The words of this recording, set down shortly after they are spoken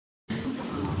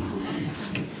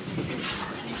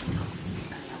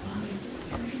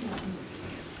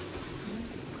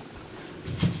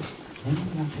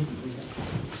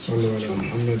صلوا على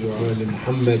محمد وآل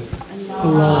محمد.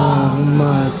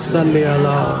 اللهم صل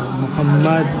على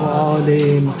محمد وآل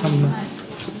محمد.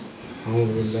 أعوذ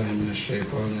بالله من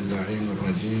الشيطان اللعين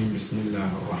الرجيم. بسم الله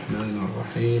الرحمن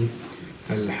الرحيم.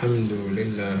 الحمد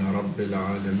لله رب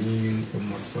العالمين، ثم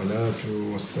الصلاة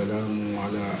والسلام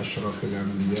على أشرف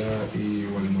الأنبياء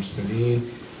والمرسلين،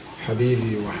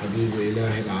 حبيبي وحبيب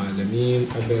إله العالمين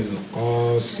أبي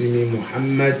القاسم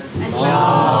محمد.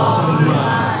 اللهم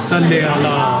صل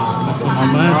على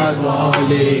محمد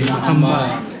وآل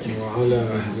محمد وعلى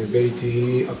أهل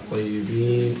بيته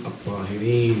الطيبين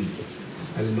الطاهرين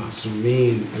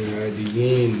المعصومين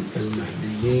الهاديين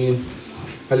المهديين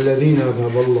الذين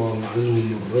ذهب الله عنهم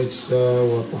الرجس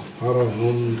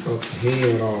وطهرهم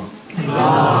تطهيرا.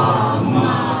 اللهم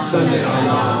صل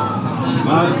على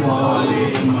محمد وآل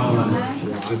محمد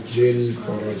وعجل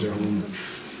فرجهم.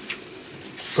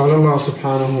 قال الله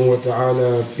سبحانه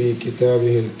وتعالى في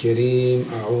كتابه الكريم: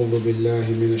 أعوذ بالله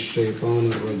من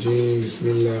الشيطان الرجيم. بسم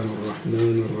الله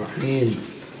الرحمن الرحيم.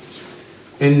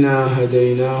 إنا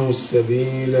هديناه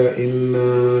السبيل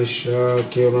إما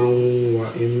شاكرا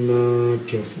وإما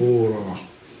كفورا.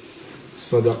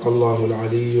 صدق الله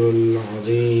العلي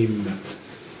العظيم.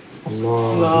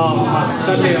 اللهم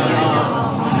صل على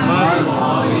محمد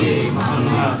وآل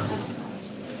محمد.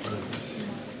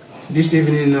 This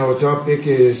evening our topic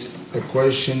is a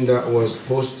question that was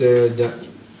posted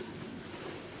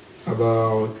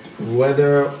about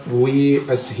whether we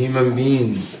as human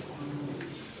beings,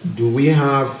 do we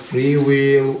have free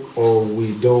will or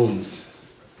we don't?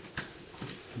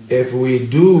 If we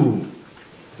do,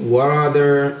 what are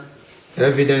the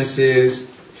evidences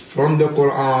from the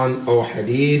Quran or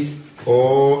Hadith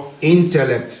or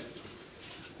intellect?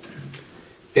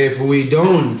 If we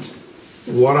don't,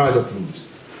 what are the proofs?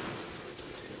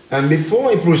 And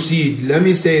before I proceed, let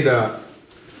me say that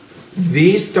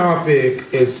this topic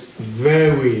is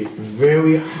very,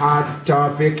 very hard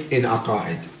topic in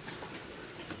Aqa'id.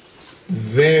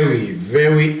 Very,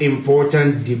 very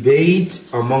important debate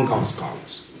among our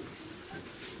scholars.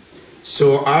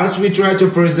 So as we try to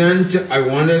present, I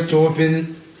want us to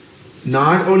open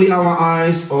not only our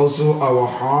eyes, also our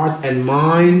heart and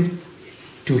mind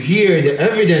to hear the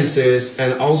evidences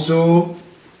and also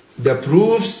the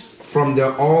proofs from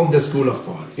all the school of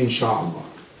thought, inshallah.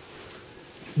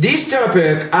 This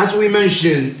topic, as we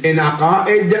mentioned in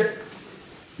Aqa'id,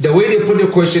 the way they put the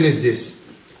question is this: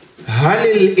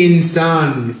 هل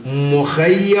الإنسان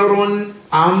مخير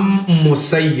أم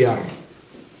مسير?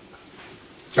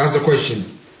 That's the question.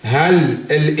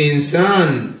 هل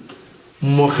الإنسان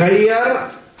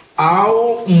مخير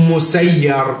أو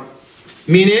مسير?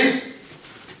 Meaning,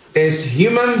 does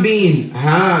human being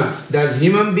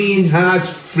has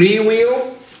free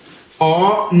will,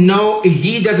 or no,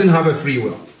 he doesn't have a free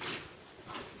will?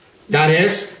 That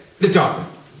is the topic.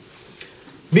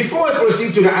 Before I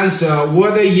proceed to the answer,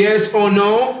 whether yes or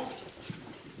no,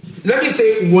 let me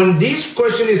say, when this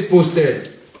question is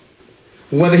posted,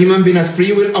 whether human being has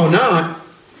free will or not,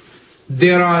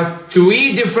 there are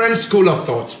three different schools of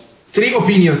thought, three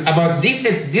opinions about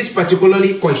this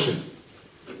particularly question.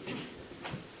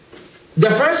 The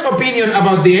first opinion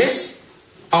about this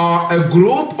are a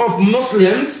group of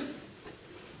Muslims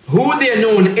who they are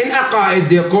known in Aqa'id,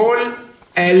 they call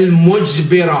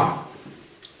Al-Mujbira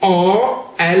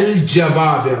or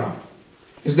Al-Jababira.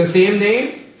 It's the same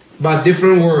name but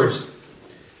different words.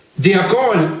 They are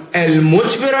called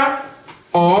Al-Mujbira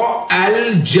or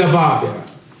Al-Jababira.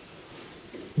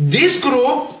 This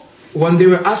group, when they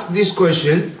were asked this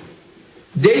question,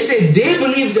 they said they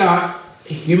believe that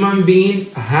human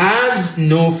being has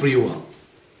no free will.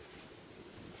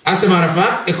 As a matter of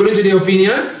fact, according to their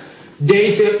opinion,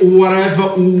 they say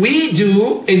whatever we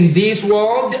do in this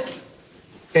world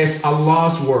is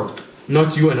Allah's work,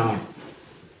 not you and I.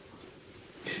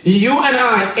 You and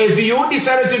I, if you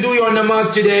decided to do your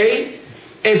namaz today,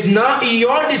 it's not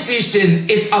your decision,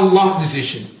 it's Allah's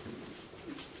decision.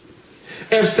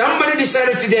 If somebody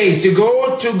decided today to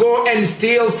go and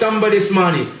steal somebody's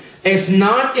money, it's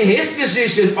not his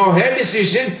decision or her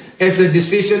decision, it's a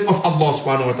decision of Allah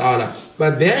subhanahu wa ta'ala.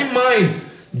 But bear in mind,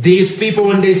 these people,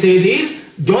 when they say this,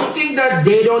 don't think that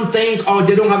they don't think or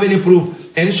they don't have any proof.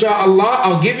 Inshallah,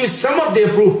 I'll give you some of their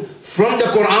proof from the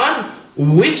Quran,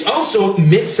 which also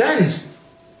makes sense.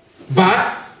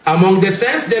 But among the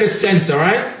sense, there is sense,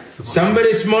 alright?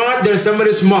 Somebody smart, there's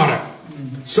somebody smarter.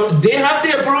 So they have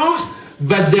their proofs,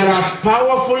 but there are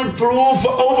powerful proof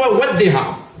over what they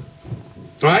have.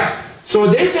 Right? So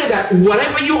they say that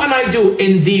whatever you and I do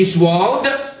in this world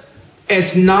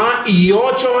is not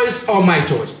your choice or my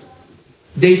choice.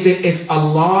 They say it's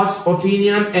Allah's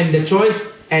opinion and the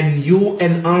choice and you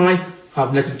and I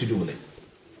have nothing to do with it.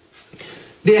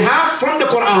 They have from the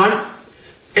Quran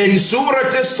in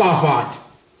Surah As-Safat.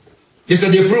 This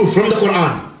is the proof from the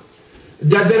Quran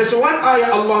that there is one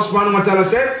ayah Allah subhanahu wa ta'ala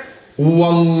said,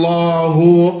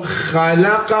 Wallahu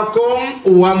khalaqakum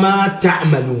wa ma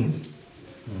ta'malun.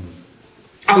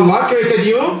 Allah created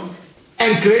you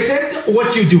and created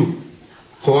what you do.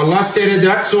 So Allah stated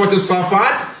that Surah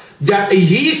As-Safat, that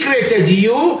He created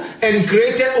you and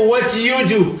created what you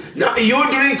do. Now you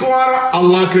drink water,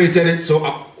 Allah created it. So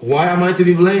why am I to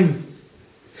be blamed?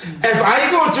 If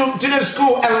I go to the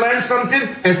school and learn something,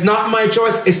 it's not my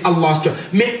choice, it's Allah's choice.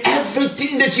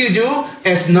 Everything that you do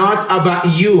is not about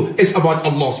you, it's about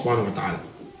Allah subhanahu wa ta'ala.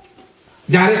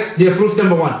 That is the proof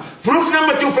number one. Proof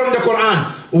number two from the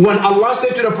Quran, when Allah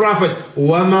said to the Prophet,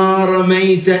 وَمَا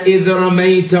رَمَيْتَ إِذْ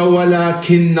رَمَيْتَ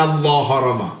وَلَكِنَّ اللَّهَ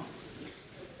رَمَى.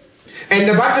 In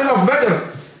the battle of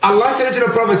Badr, Allah said to the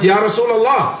Prophet, Ya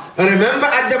Rasulullah, remember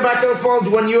at the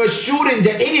battlefield when you were shooting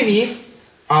the enemies,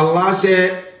 Allah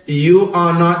said, you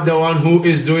are not the one who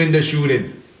is doing the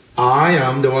shooting. I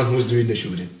am the one who's doing the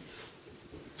shooting.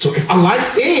 So if Allah is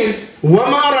saying,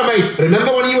 وَمَا رَمَيْتَ,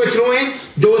 remember when you were throwing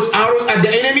those arrows at the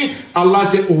enemy, Allah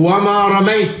said, وَمَا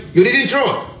رَمَيْتَ, you didn't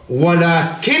throw.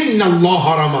 وَلَكِنَّ اللَّهَ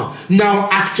رَمَى. Now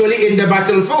actually in the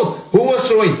battlefield, who was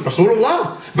throwing?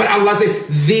 Rasulullah. But Allah said,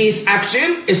 this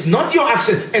action is not your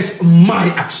action, it's my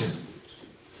action.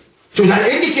 So that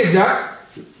indicates that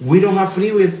we don't have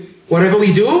free will. Whatever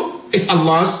we do is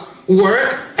Allah's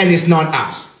work and it's not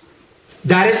us.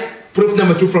 That is proof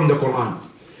number two from the Quran.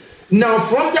 Now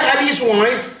from the hadith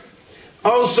wise,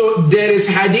 also there is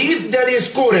hadith that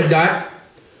is quoted that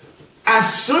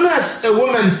as soon as a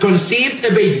woman conceived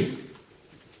a baby,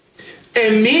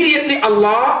 immediately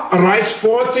Allah writes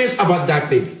 4 things about that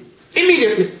baby.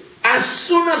 Immediately. As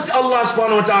soon as Allah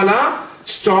subhanahu wa ta'ala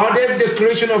started the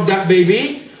creation of that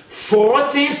baby,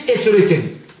 4 things is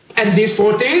written. And these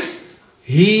 4 things,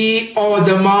 he or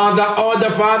the mother or the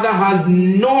father has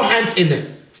no hands in it.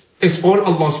 It's all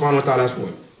Allah subhanahu wa ta'ala's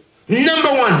word.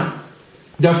 Number 1,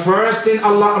 the first thing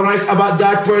Allah writes about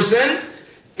that person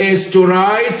is to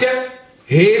write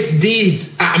his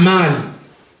deeds, a'mal.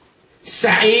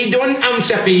 Sa'idun am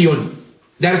shaqiyun.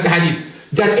 That's the hadith.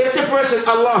 That if the person,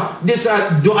 Allah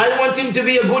decides, do I want him to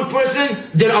be a good person?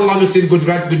 Then Allah makes him good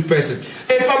person.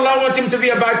 If Allah wants him to be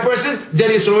a bad person,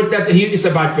 then it's wrote that he is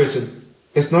a bad person.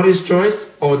 It's not his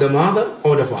choice, or the mother,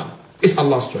 or the father. It's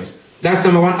Allah's choice. That's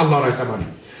number 1, Allah writes about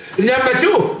him. Number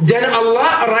 2, then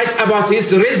Allah writes about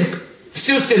his rizq,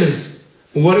 sustenance.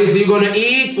 What is he going to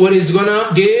eat? What is he going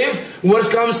to give? What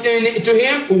comes in to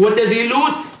him? What does he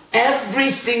lose? Every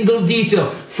single detail.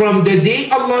 From the day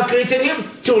Allah created him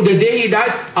till the day he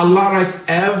dies, Allah writes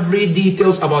every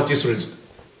details about his rizq.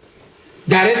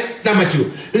 That is number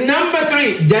 2. Number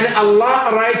 3, then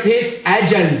Allah writes his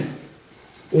ajal.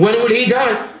 When will he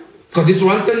die? Because this is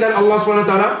one thing that Allah subhanahu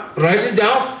wa ta'ala writes it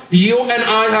down. You and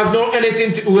I have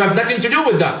we have nothing to do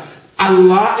with that.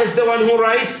 Allah is the one who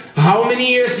writes how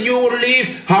many years you will live,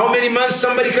 how many months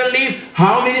somebody can live,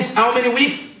 how many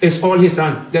weeks. It's all His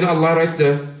hand. Then Allah writes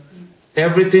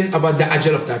everything about the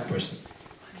ajal of that person.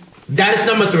 That is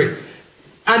number 3.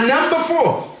 And number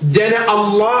 4, then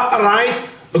Allah writes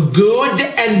good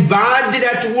and bad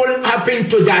that will happen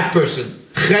to that person.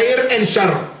 Khair and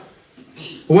shar.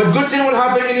 What good thing will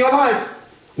happen in your life?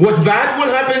 What bad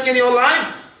will happen in your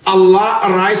life?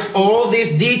 Allah writes all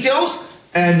these details,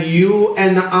 and you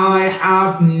and I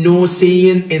have no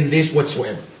saying in this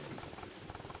whatsoever.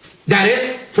 That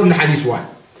is from the hadith 1.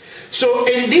 So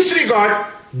in this regard,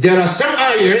 there are some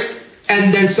ayahs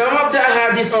and then some of the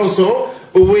hadith also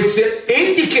which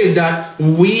indicate that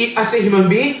we as a human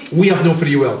being, we have no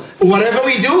free will. Whatever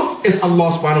we do is Allah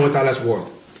subhanahu wa ta'ala's word.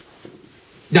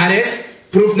 That is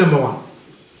proof number 1.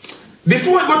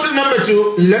 Before I go to number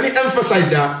 2, let me emphasize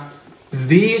that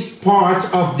this part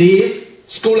of this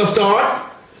school of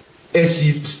thought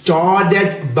is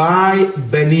started by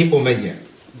Bani Umayyah.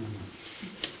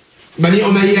 Bani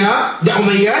Umayyah, the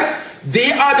Umayyads,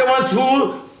 they are the ones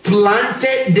who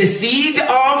planted the seed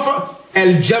of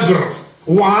Al-Jabr.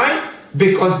 Why?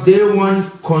 Because they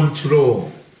want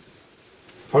control.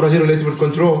 How does it relate with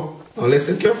control? Now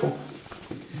listen careful.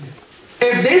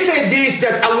 If they say this,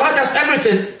 that Allah does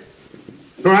everything,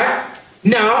 right?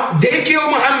 Now, they kill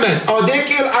Muhammad, or they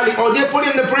kill Ali, or they put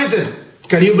him in the prison.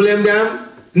 Can you blame them?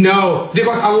 No,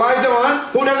 because Allah is the one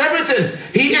who does everything.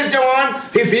 He is the one,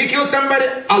 if he kills somebody,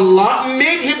 Allah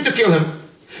made him to kill him.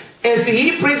 If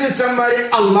he imprisons somebody,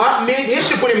 Allah made him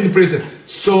to put him in prison.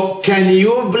 So, can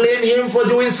you blame him for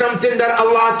doing something that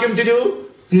Allah asked him to do?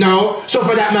 No. So,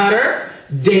 for that matter,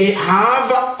 they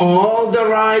have all the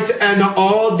right and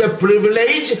all the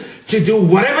privilege to do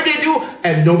whatever they do,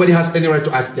 and nobody has any right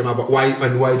to ask them about why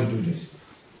and why to do this.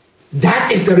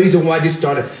 That is the reason why this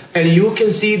started. And you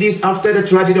can see this after the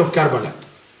tragedy of Karbala.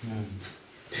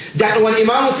 That when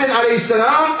Imam Hussein alayhi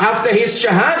salam, after his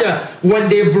shahada, when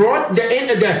they brought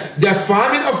the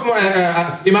family of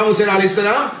Imam Hussein alayhi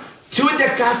salam to the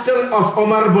castle of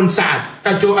Omar bin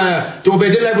Sa'ad, to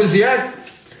Ubaidullah bin Ziyad,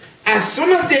 as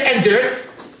soon as they entered,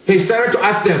 he started to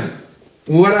ask them,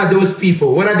 what are those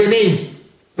people? What are their names?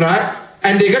 Right?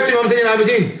 And they got to Imam Zayn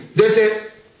al-Abidin. They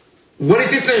said, what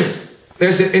is his name?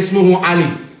 They said, Ismuhu Ali.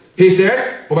 He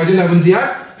said, Ubaidullah bin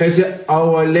Ziyad, he said,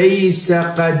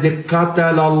 أَوَلَيْسَ قَدْ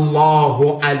قَتَلَ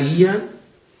اللَّهُ عَلِيًّا?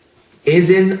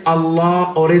 Isn't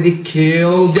Allah already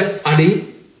killed Ali?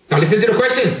 Now listen to the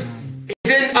question.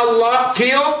 Isn't Allah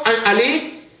killed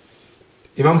Ali?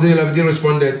 Imam Zayn al-Abidin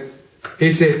responded, he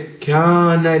said,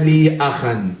 كَانَ لِي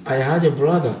أَخًا, I had a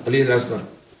brother, Ali al-Akbar.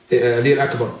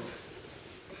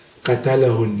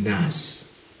 قَتَلَهُ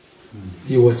النَّاسِ,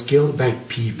 he was killed by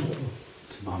people.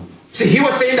 See, he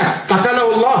was saying that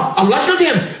قَتَلَهُ Allah, Allah killed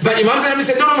him. But Imam Zayn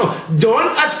said, no,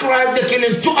 don't ascribe the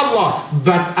killing to Allah,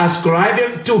 but ascribe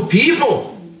him to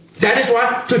people. That is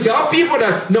why, to tell people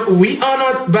that no, we are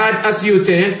not bad as you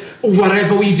think.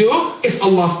 Whatever we do is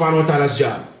Allah subhanahu wa ta'ala's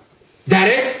job. That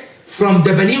is from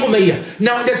the Bani Umayyah.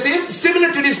 Now, the same,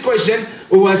 similar to this question,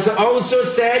 was also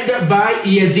said by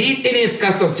Yazid in his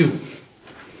castle too.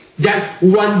 That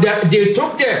when they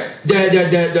took the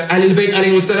Ahlul Bayt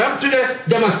alayhi salam to the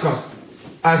Damascus,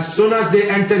 as soon as they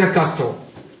entered the castle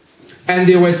and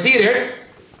they were seated,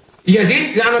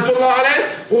 Yazid, la'natullah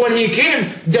alayh, when he came,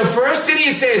 the first thing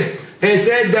he said,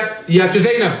 Ya to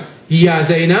Zainab, Ya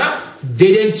Zainab,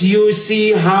 didn't you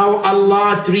see how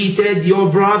Allah treated your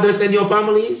brothers and your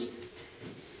families?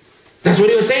 That's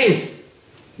what he was saying.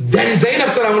 Then Zainab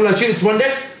salamullah, she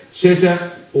responded, she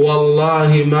said,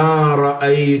 Wallahi ma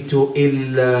ra'aytu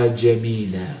illa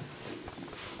jamila.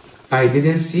 I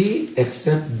didn't see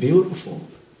except beautiful.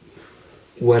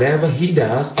 Whatever he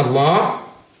does, Allah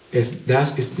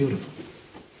does is beautiful.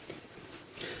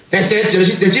 And said,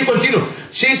 then she continued.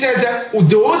 She says that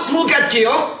those who got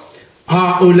killed,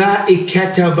 هؤلاء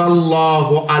كتب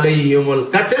الله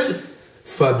عليهم القتل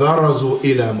فبرزوا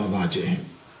إلى مضاجعهم.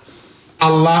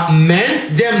 Allah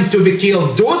meant them to be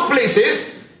killed those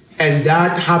places, and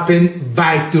that happened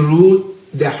by through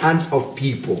the hands of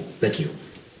people like you.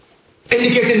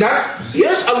 Indicating that,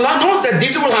 yes, Allah knows that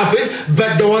this will happen,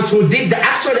 but the ones who did the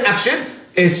actual action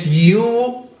is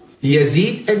you,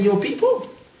 Yazid, and your people.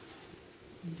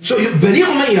 So Bani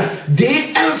Umayyah,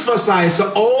 they emphasize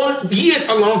all years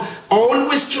along,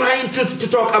 always trying to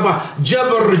talk about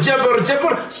Jabr,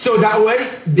 so that way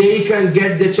they can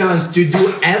get the chance to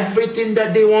do everything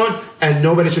that they want and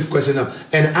nobody should question them.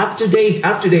 And up to date,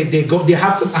 they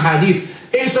have some hadith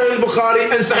in Sahih Bukhari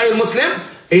and Sahih Muslim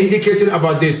indicating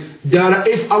about this. That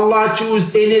if Allah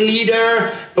choose any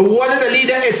leader, whether the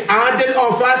leader is adil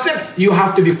or fasiq, you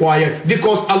have to be quiet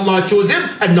because Allah chose him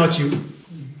and not you.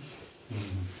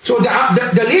 So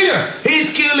the leader,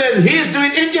 he's killing, he's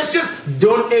doing injustice,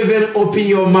 don't even open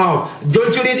your mouth.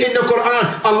 Don't you read in the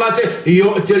Quran, Allah said,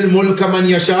 يُؤْتِ الْمُلْكَ مَنْ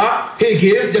يَشَاءُ, he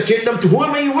gives the kingdom to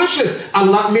whoever he wishes.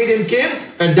 Allah made him king,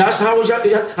 and that's how it has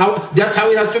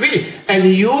to be. And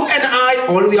you and I,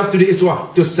 all we have to do is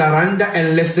what? To surrender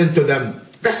and listen to them.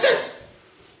 That's it.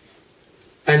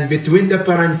 And between the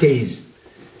parentheses,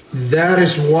 that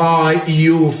is why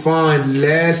you find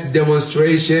less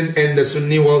demonstration in the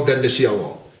Sunni world than the Shia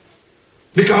world.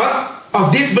 Because of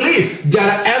this belief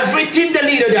that everything the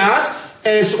leader does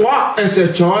is what? Is a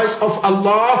choice of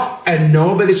Allah and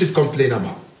nobody should complain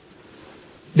about.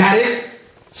 That is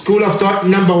school of thought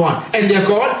number one. And they are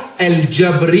called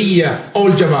Al-Jabriya,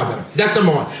 Al-Jababira. That's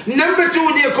number one. Number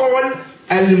two, they are called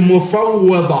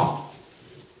Al-Mufawwada.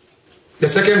 The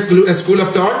second school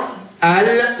of thought,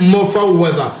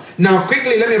 Al-Mufawwada. Now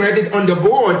quickly, let me write it on the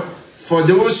board for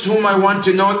those whom I want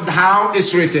to know how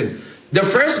it's written. The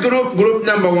first group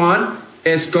number one,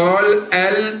 is called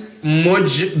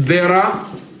Al-Mujbira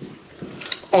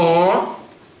or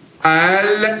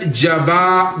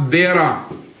Al-Jababira.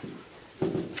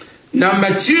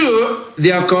 Number two,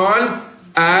 they are called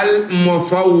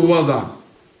Al-Mufawwada.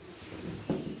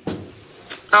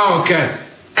 Okay.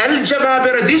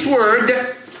 Al-Jababira, this word,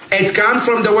 it comes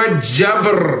from the word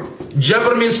Jabr.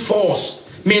 Jabr means force.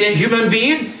 Meaning human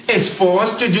being is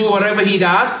forced to do whatever he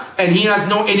does, and he has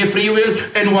no any free will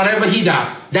in whatever he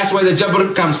does. That's where the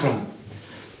Jabr comes from.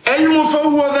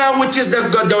 Al-Mufawwada, which is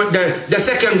the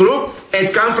second group,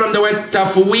 it comes from the word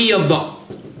Tafweed.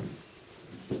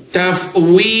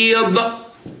 Tafweed.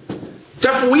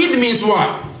 Tafweed means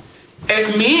what?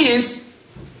 It means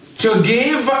to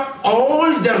give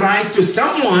all the right to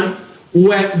someone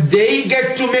where they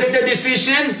get to make the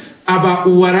decision about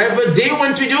whatever they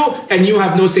want to do and you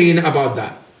have no saying about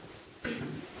that.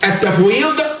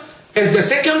 At-Tafweed is the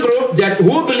second group that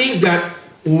who believes that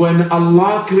when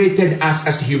Allah created us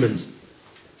as humans,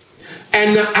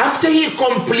 and after He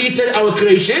completed our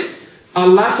creation,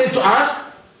 Allah said to us,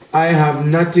 I have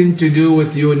nothing to do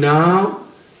with you now.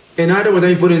 In other words,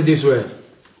 let me put it this way.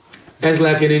 It's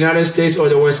like in the United States or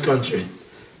the West Country.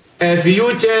 If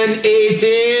you turn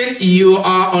 18, you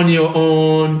are on your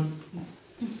own.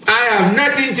 I have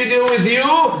nothing to do with you.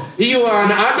 You are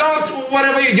an adult.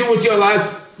 Whatever you do with your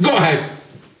life, go ahead.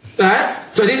 Right?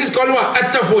 So this is called what?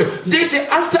 At-Tafweed. They say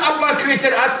after Allah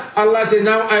created us, Allah said,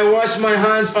 now I wash my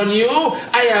hands on you.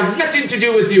 I have nothing to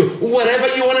do with you. Whatever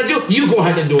you want to do, you go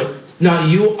ahead and do it. Now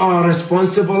you are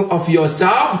responsible of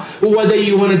yourself. Whether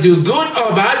you want to do good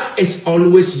or bad, it's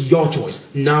always your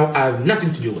choice. Now I have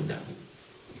nothing to do with that.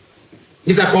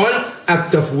 These are called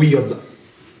At-Tafweed.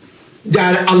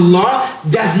 That Allah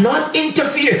does not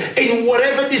interfere in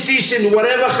whatever decision,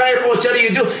 whatever khair or shari you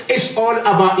do. It's all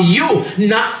about you.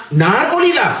 Not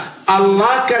only that,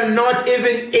 Allah cannot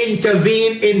even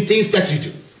intervene in things that you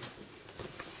do.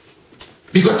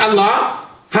 Because Allah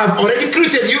have already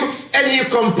created you and He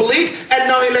complete, and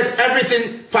now He let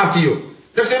everything pass to you.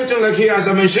 The same thing like here, as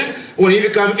I mentioned, when you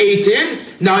become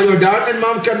 18, now your dad and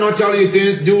mom cannot tell you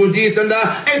things, do this and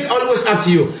that. It's always up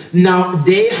to you. Now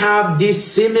they have this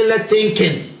similar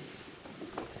thinking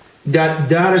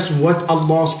that is what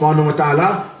Allah subhanahu wa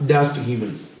ta'ala does to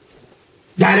humans.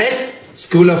 That is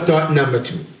school of thought number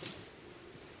 2.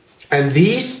 And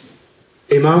these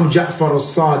Imam Ja'far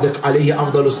al-Sadiq alayhi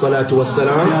afdalu salatu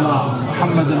wassalam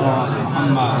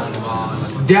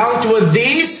dealt with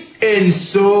these in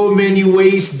so many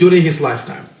ways during his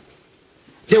lifetime.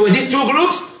 There were these two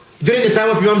groups during the time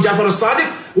of Imam Ja'far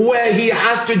al-Sadiq where he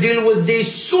has to deal with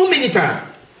this so many times.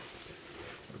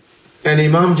 And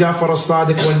Imam Ja'far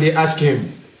al-Sadiq, when they ask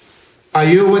him, are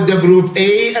you with the group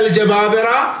A,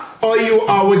 al-Jababira, or you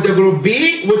are with the group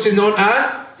B, which is known as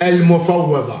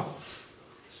al-Mufawwada?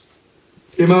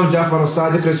 Imam Ja'far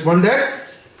al-Sadiq responded,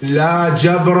 La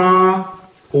jabra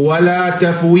wa la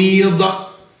tafweed,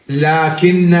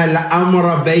 لكن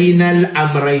الأمر بين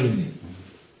الأمرين.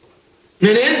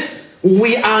 Meaning,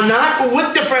 we are not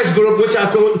with the first group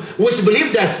which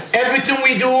believe that everything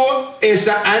we do is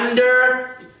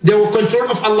under the control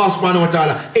of Allah subhanahu wa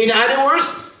ta'ala. In other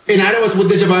words, with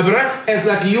the Jababira, it's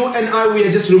like you and I, we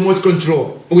are just remote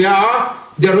control. We are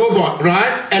the robot,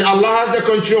 right? And Allah has the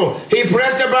control. He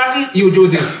pressed the button, you do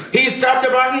this. He stopped the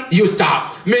button, you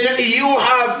stop. Meaning you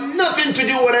have nothing to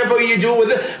do whatever you do with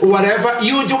it. Whatever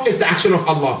you do is the action of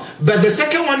Allah. But the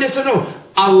second one is no.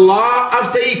 Allah,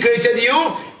 after He created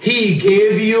you, He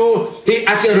gave you,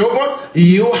 as a robot,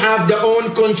 you have the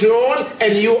own control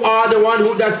and you are the one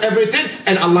who does everything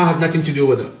and Allah has nothing to do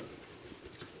with it.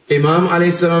 Imam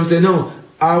alayhi salam said, no,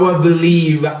 our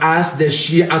belief as the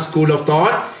Shia school of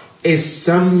thought is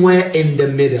somewhere in the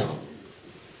middle.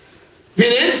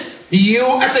 Meaning, you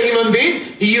as a human being,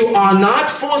 you are not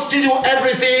forced to do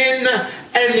everything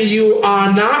and you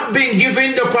are not being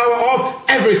given the power of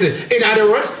everything. In other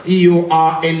words, you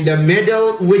are in the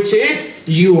middle, which is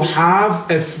you have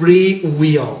a free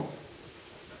will.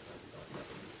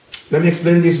 Let me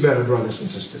explain this better, brothers and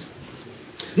sisters.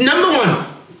 Number one,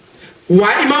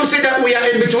 why Imam said that we are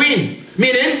in between?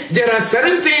 Meaning, there are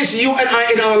certain things you and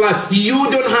I in our life, you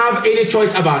don't have any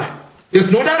choice about it.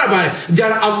 There's no doubt about it.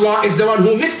 That Allah is the one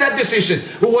who makes that decision.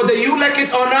 Whether you like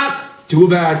it or not, too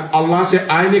bad. Allah said,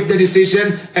 I make the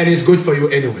decision and it's good for you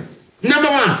anyway. Number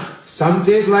one, some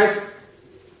things like,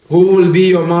 who will be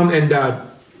your mom and dad?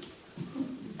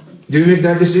 Do you make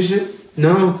that decision?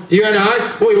 No. You and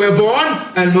I, we were born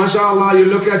and mashallah, you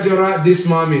look at your right, this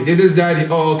mommy, this is daddy.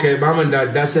 Oh, okay, mom and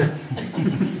dad, that's it.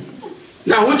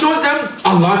 Now, who chose them?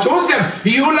 Allah chose them.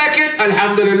 You like it,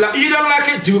 alhamdulillah. You don't like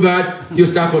it, too bad. You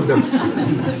stuck with them.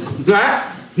 Right?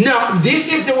 Now,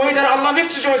 this is the way that Allah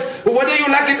makes a choice. Whether you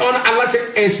like it or not, Allah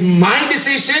said, it's my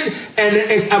decision and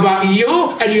it's about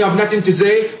you and you have nothing to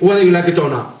say whether you like it or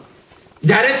not.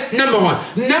 That is number one.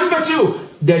 Number two,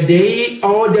 the day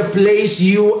or the place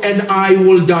you and I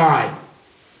will die.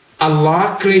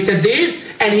 Allah created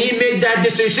this and He made that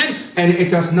decision and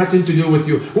it has nothing to do with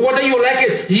you. Whether you like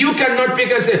it, you cannot pick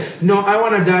and say, no, I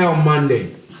want to die on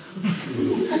Monday.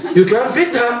 You can't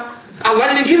pick that.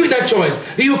 Allah didn't give you that choice.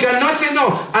 You cannot say,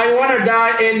 no, I want to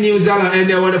die in New Zealand and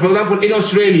for example in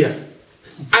Australia.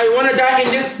 I want to die in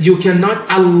this. You cannot.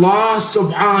 Allah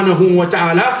subhanahu wa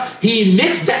ta'ala, He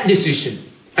makes that decision.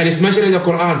 And it's mentioned in the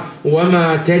Quran,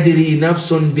 وَمَا تَدْرِي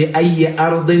نَفْسٌ بِأَيِّ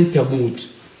أَرْضٍ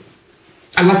تَمُوتُ.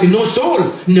 Allah said, no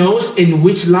soul knows in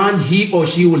which land he or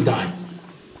she will die.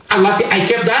 Allah said, I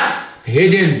kept that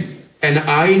hidden. And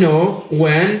I know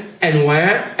when and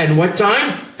where and what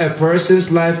time a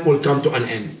person's life will come to an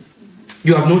end.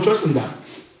 You have no choice in that.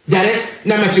 That is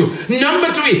number 2.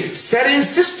 Number 3, certain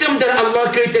system that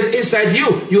Allah created inside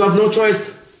you, you have no choice.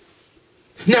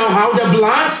 Now, how the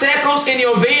blood circles in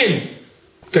your vein,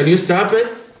 can you stop it?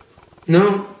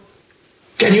 No.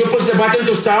 Can you push the button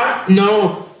to start?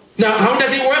 No. Now, how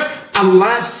does it work?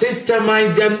 Allah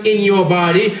systemized them in your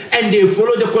body and they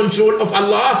follow the control of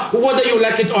Allah, whether you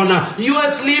like it or not. You are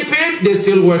sleeping, they're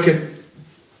still working.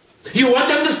 You want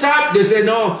them to stop? They say,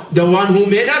 no, the one who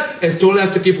made us has told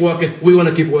us to keep working. We want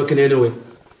to keep working anyway.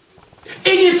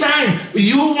 Anytime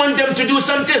you want them to do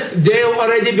something, they've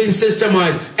already been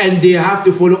systemized and they have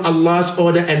to follow Allah's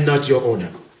order and not your order.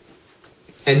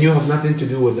 And you have nothing to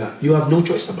do with that. You have no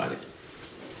choice about it.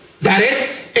 That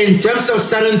is in terms of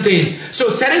certain things. So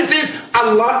certain things,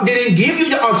 Allah didn't give you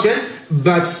the option,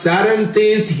 but certain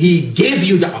things He gave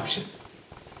you the option.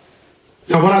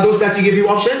 Now what are those that He give you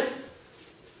option?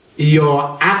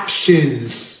 Your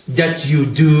actions that you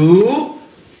do,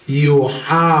 you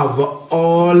have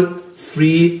all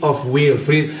free of will.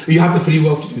 You have the free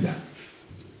will to do that.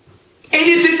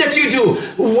 Anything that you do,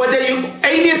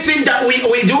 anything that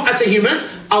we do as a humans,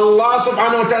 Allah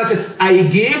subhanahu wa ta'ala said, I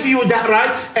gave you that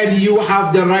right and you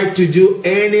have the right to do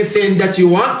anything that you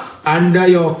want under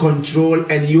your control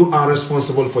and you are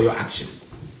responsible for your action.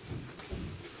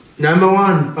 Number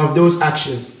 1 of those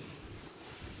actions,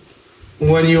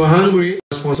 when you're hungry, you're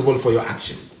responsible for your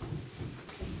action.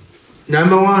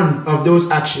 Number 1 of those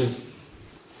actions,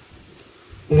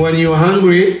 when you're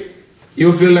hungry,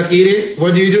 you feel like eating,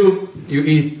 what do? You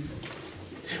eat.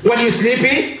 When you're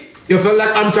sleepy, you feel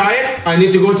like I'm tired, I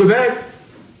need to go to bed.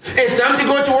 It's time to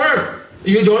go to work.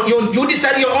 You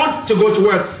decide your own to go to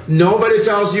work. Nobody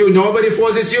tells you, nobody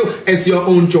forces you, it's your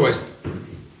own choice.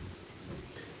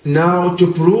 Now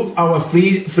to prove our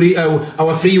free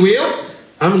will,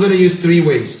 I'm going to use 3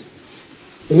 ways.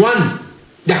 1,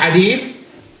 the hadith.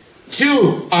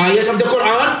 2, ayahs of the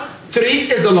Quran. 3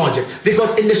 is the logic.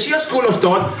 Because in the Shia school of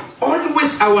thought,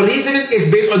 always our reasoning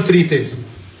is based on 3 things.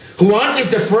 1 is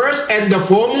the first and the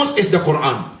foremost is the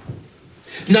Quran.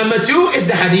 Number 2 is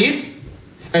the hadith.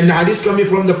 And the hadith coming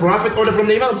from the Prophet or from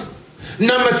the Imams.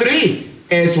 Number 3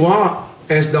 is what?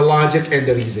 Is the logic and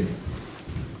the reasoning.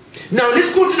 Now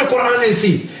let's go to the Quran and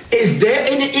see. Is there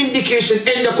any indication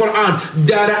in the Quran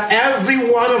that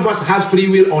every one of us has free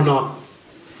will or not?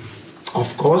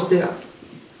 Of course there are.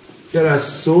 There are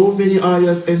so many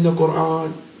ayahs in the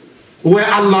Quran where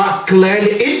Allah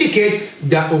clearly indicates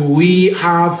that we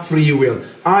have free will.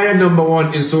 Ayah number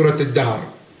 1 in Surah Al-Dahr.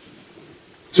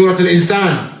 Surah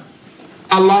Al-Insan.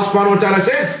 Allah subhanahu wa ta'ala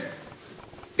says,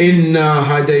 Inna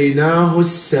hadaynahu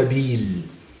sabil.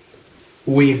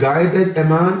 We guided a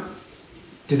man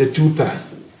to the 2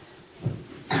 paths.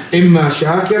 Imma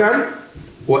shakiran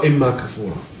wa imma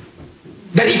kafura.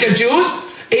 That he can choose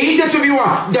either to be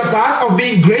what? The path of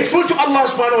being grateful to Allah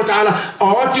subhanahu wa ta'ala,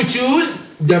 or to choose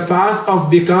the path of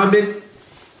becoming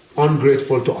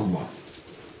ungrateful to Allah.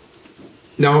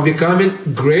 Now becoming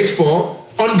ungrateful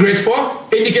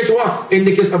indicates what?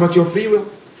 Indicates about your free will.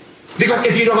 Because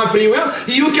if you don't have free will,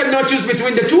 you cannot choose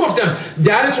between the 2 of them.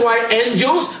 That is why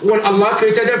angels, when Allah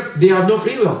created them, they have no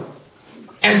free will.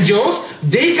 Angels,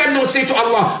 they cannot say to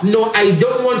Allah, no, I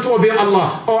don't want to obey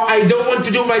Allah, or I don't want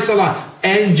to do my salah.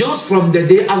 Angels, from the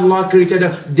day Allah created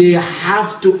them, they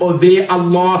have to obey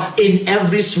Allah in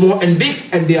every small and big,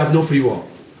 and they have no free will.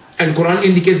 And Quran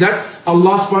indicates that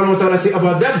Allah subhanahu wa ta'ala say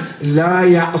about them, La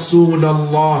ya'asuna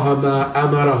Allah ma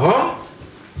amarahum.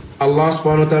 Allah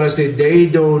subhanahu wa ta'ala said they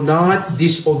do not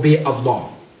disobey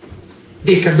Allah.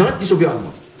 They cannot disobey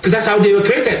Allah, because that's how they were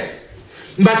created.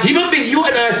 But human being, you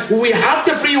and I, we have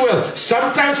the free will.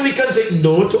 Sometimes we can say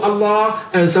no to Allah,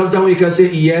 and sometimes we can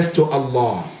say yes to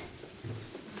Allah.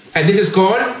 And this is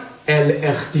called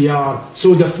al-ikhtiyar.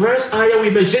 So the first ayah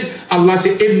we mentioned, Allah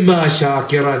said, Imma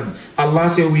shakiran. Allah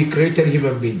said we created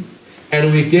human being.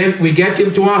 And we get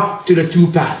him to the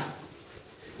 2 paths.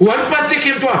 One path take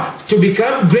him to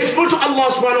become grateful to Allah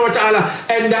subhanahu wa ta'ala.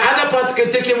 And the other path can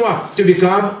take him to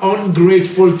become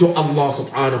ungrateful to Allah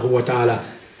subhanahu wa ta'ala.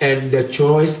 And the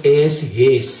choice is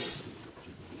his.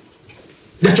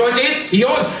 The choice is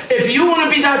yours. If you want to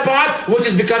be that path, which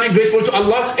is becoming grateful to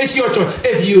Allah, it's your choice.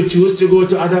 If you choose to go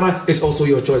to other path, it's also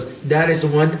your choice. That is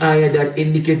one ayah that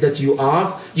indicates that you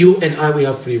and I, we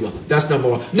have free will. That's number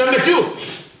 1. Number 2,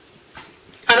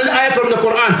 another ayah from the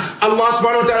Quran. Allah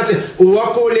subhanahu wa ta'ala says,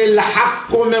 وَقُلِ الْحَقُّ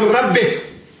مِنْ رَبِّكَ.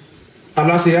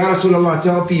 Allah says, Ya Rasulullah,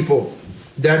 tell people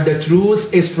that the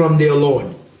truth is from their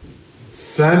Lord.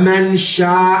 فَمَنْ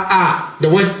شَاءَ. The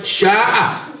word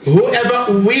شَاءَ.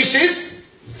 Whoever wishes,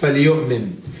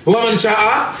 فَلْيُؤْمِنْ. وَمَنْ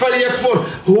شَاءَ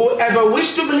فَلْيَكْفُرْ. Whoever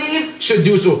wishes to believe should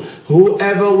do so.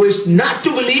 Whoever wishes not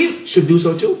to believe should do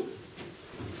so too.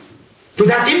 So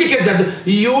that indicates that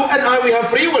you and I, we have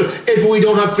free will. If we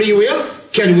don't have free will,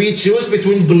 can we choose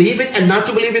between believing and not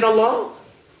to believe in Allah?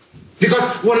 Because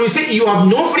when we say you have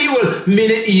no free will,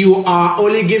 meaning you are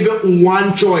only given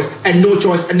one choice and no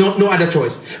choice and no other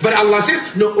choice. But Allah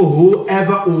says, no,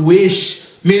 whoever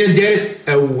wish, meaning there is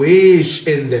a wish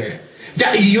in there.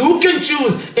 That you can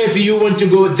choose if you want to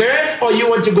go there or you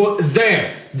want to go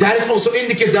there. That is also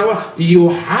indicates that you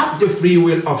have the free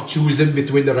will of choosing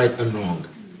between the right and wrong.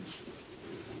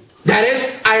 That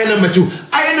is ayah number 2.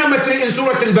 Ayah number 3 in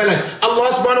Surah Al-Balad.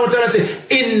 Allah subhanahu wa ta'ala says,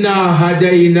 Inna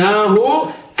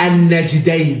hadaynahu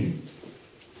an-najdain.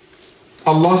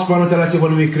 Allah subhanahu wa ta'ala says,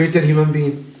 when we created human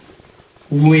being,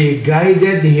 we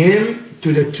guided him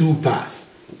to the 2 paths.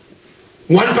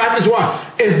 One path is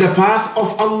what? Is the path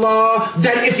of Allah.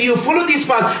 Then if you follow this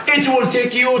path, it will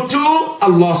take you to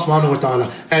Allah subhanahu wa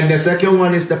ta'ala. And the second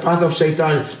one is the path of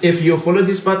shaitan. If you follow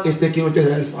this path, it's taking you to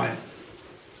the hellfire.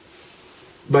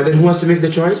 But then who has to make the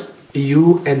choice?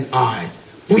 You and I.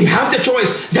 We have the choice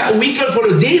that we can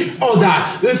follow this or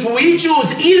that. If we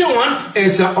choose either one,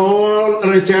 it's all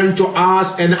returned to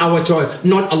us and our choice,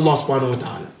 not Allah subhanahu wa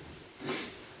ta'ala.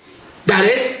 That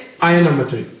is ayah number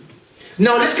 3.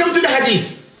 Now let's come to the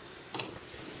hadith.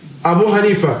 Abu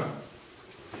Hanifa,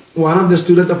 one of the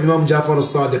students of Imam Jafar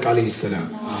al-Sadiq alayhi salam.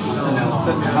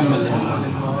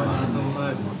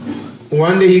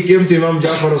 One day he came to Imam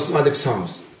Jafar al-Sadiq's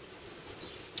house.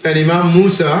 And Imam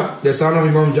Musa, the son of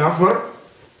Imam Jafar,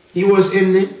 he was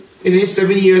in his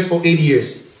 7 years or 8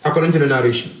 years, according to the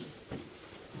narration.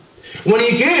 When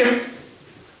he came,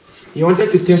 he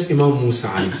wanted to test Imam Musa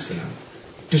alayhi salam,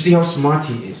 to see how smart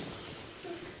he is.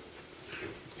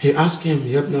 He asked him,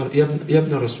 Yabna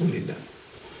Rasulillah,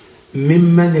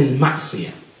 Mimman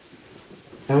al-Ma'siyah.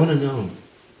 I want to know,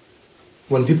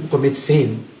 when people commit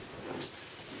sin,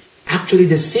 actually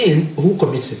the sin, who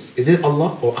commits it? Is it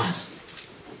Allah or us?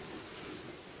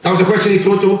 That was a question he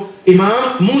threw to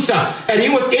Imam Musa, and he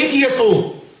was 8 years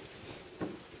old.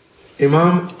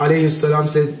 Imam alayhi salam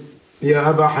said, Ya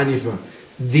Aba Hanifa,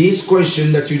 this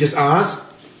question that you just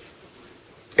asked,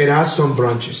 it has some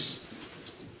branches.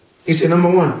 He said, number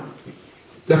 1,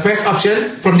 the first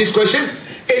option from this question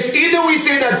is either we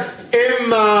say that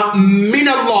Imma min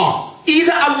Allah,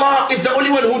 either Allah is the only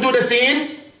one who do the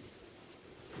sin,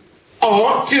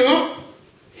 or 2,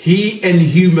 he and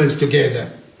humans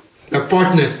together. The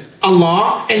partners,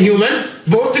 Allah and human,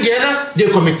 both together, they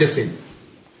commit the sin.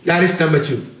 That is number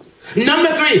 2.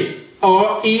 Number 3,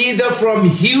 or either from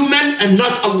human and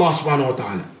not Allah subhanahu wa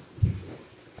ta'ala.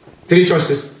 3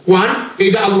 choices. 1,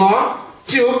 either Allah.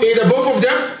 2, either both of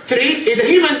them. 3, either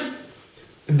human.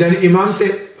 Then Imam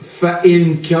said,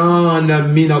 فَإِنْ كَانَ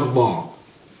مِنَ اللَّهِ.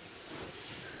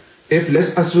 If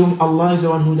let's assume Allah is the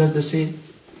one who does the sin,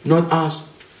 not us.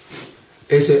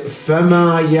 He said,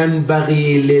 فَمَا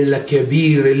يَنْبَغِي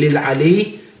لِلْكَبِيرِ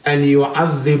لِلْعَلِيِّ أَنْ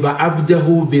يُعَذِّبَ عَبْدَهُ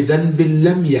بِذَنْبٍ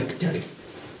لَمْ يَكْتَرِفْ.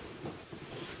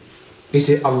 He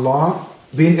said, Allah,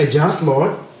 being a just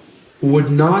Lord,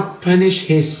 would not punish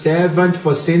his servant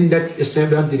for sin that the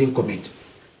servant didn't commit.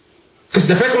 Because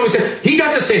the first one we said, he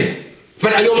does the sin.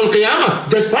 But at Yawm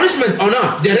al-Qiyamah, there's punishment or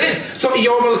not? There is. So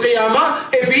Yawm al-Qiyamah,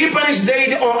 if he punished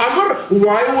Zayd or Amr,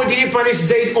 why would he punish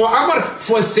Zayd or Amr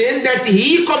for sin that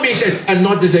he committed and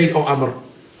not the Zayd or Amr?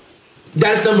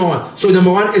 That's number 1. So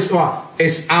number 1 is what?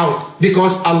 Is out,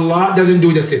 because Allah doesn't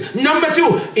do the sin. Number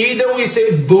 2, either we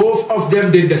say both of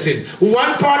them did the sin.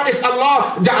 One part is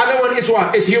Allah, the other one is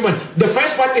what? Is human. The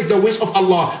first one is the wish of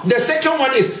Allah. The second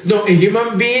one is, no, a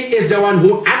human being is the one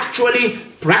who actually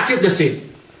practiced the sin.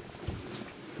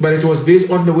 But it was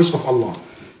based on the wish of Allah.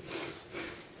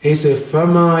 He said,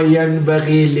 فَمَا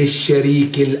يَنْبَغِي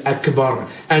لِلشَّرِيكِ الْأَكْبَرِ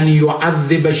أَنْ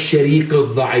يُعَذِّبَ الشَّرِيكِ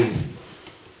الضَّعِيفِ.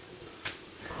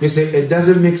 He said, it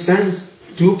doesn't make sense.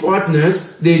 2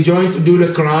 partners, they join to do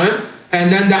the crime,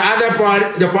 and then the other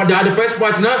first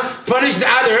partner punish the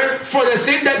other for the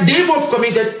sin that they both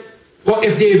committed. Well,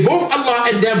 if they both,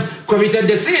 Allah and them, committed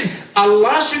the sin,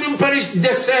 Allah shouldn't punish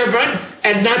the servant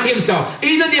and not himself.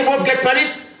 Either they both get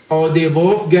punished or they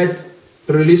both get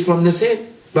released from the sin.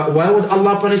 But why would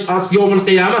Allah punish us Yawm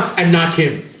al-Qiyamah and not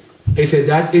him? He said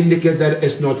that indicates that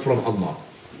it's not from Allah.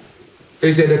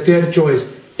 He said the third choice,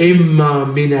 Imma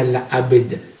min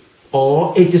al-abd,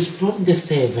 or it is from the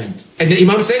servant. And the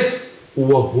Imam said,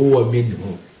 وَهُوَ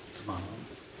مِنْهُ.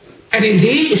 And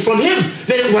indeed, it's from him.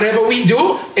 Then whatever we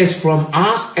do is from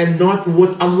us and not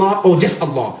with Allah or just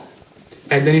Allah.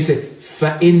 And then he said,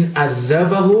 فَإِنْ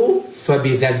أَذَّبَهُ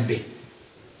فَبِذَنْبِهِ.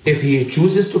 If he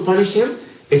chooses to punish him,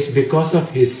 it's because of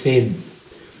his sin.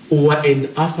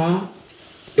 وَإِنْ أَفَى.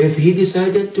 If he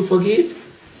decided to forgive,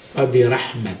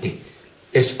 فَبِرَحْمَتِهِ.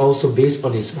 It's also based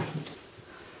on his rahmah.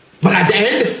 But at the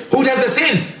end, who does the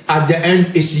sin? At the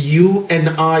end, it's you and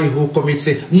I who commit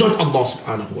sin, not Allah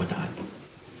subhanahu wa ta'ala.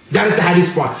 That is the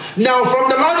hadith part. Now from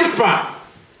the logic part.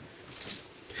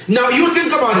 Now you think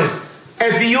about this.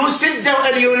 If you sit down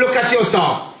and you look at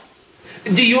yourself,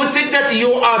 do you think that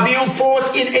you are being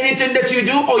forced in anything that you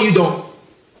do or you don't?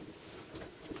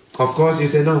 Of course you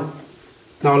say no.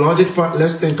 Now logic part,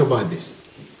 let's think about this.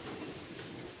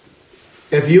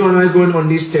 If you and I going on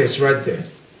this test right there,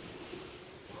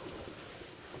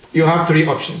 you have three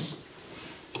options.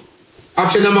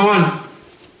 Option number one,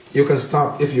 you can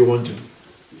stop if you want to.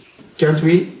 Can't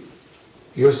we?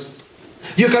 Yes.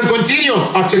 You can continue.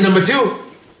 Option number two.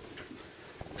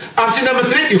 Option number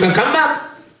three, you can come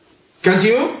back. Can't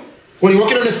you? When you're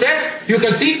walking on the stairs, you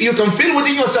can see, you can feel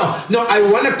within yourself. No, I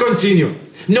want to continue.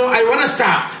 No, I want to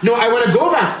stop. No, I want to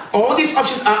go back. All these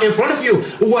options are in front of you.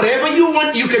 Whatever you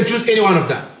want, you can choose any one of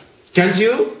them. Can't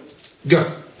you?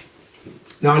 Good.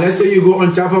 Now let's say you go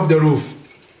on top of the roof.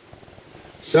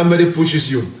 Somebody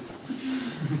pushes you.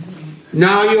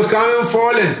 Now you're coming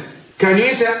falling. Can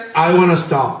you say, I want to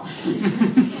stop?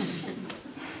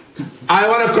 I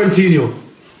want to continue.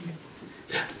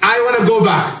 I want to go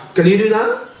back. Can you do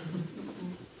that?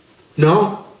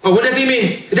 No? Oh, what does he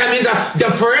mean? That means that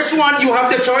the first one you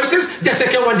have the choices, the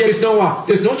second one there's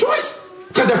no choice.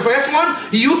 Because the first one,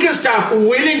 you can stop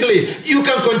willingly, you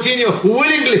can continue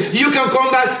willingly, you can come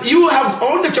back, you have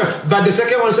all the choice. But the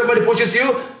second one, somebody pushes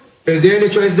you, is there any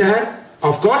choice there?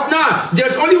 Of course not.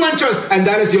 There's only one choice, and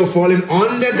that is you're falling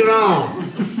on the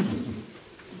ground.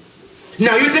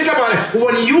 Now you think about it.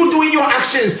 When you doing your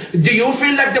actions, do you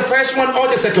feel like the first one or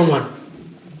the second one?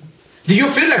 Do you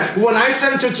feel like when I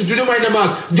stand to do my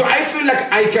namaz, do I feel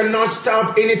like I cannot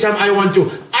stop anytime I want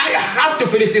to? I have to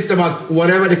finish this namaz,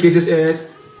 whatever the case is.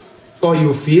 Or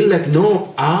you feel like,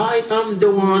 no, I am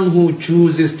the one who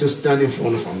chooses to stand in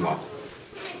front of Allah.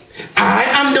 I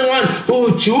am the one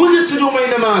who chooses to do my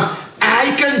namaz.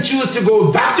 I can choose to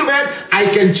go back to bed. I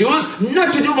can choose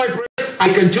not to do my prayers.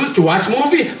 I can choose to watch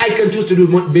movie. I can choose to do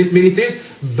many things.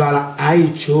 But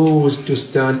I chose to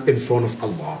stand in front of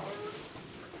Allah.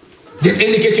 This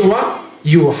indicates you what?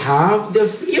 You have the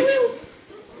free will.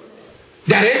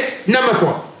 That is number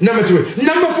four. Number three.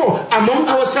 Number four, among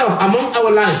ourselves, among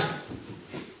our lives.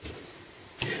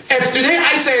 If today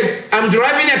I said, I'm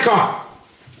driving a car,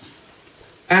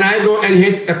 and I go and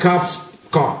hit a cop's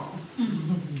car.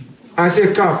 I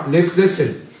say, cop,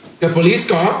 listen. The police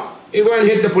car, you go and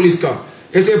hit the police car.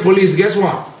 You say, police, guess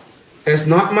what? It's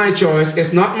not my choice,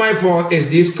 it's not my fault, it's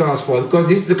this car's fault. Because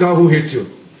this is the car who hits you.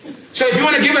 So if you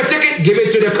want to give a ticket, give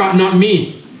it to the car, not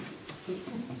me.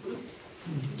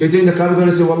 You think the car is going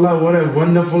to say, Wallah, what a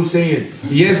wonderful saying.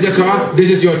 Yes, the car, this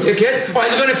is your ticket. Or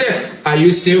he's going to say, are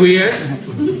you serious?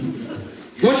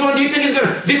 Which one do you think is going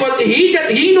to? Because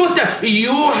he knows that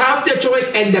you have the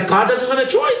choice and the car doesn't have a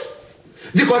choice.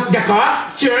 Because the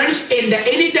car turns in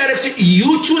any direction,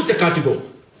 you choose the car to go.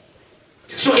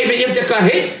 So even if the car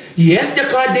hits, yes, the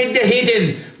car did the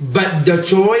hitting, but the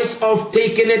choice of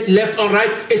taking it left or right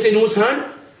is in whose hand?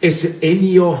 It's in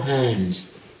your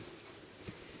hands.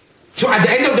 So at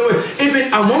the end of the day,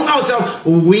 even among ourselves,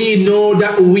 we know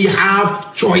that we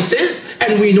have choices,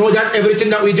 and we know that everything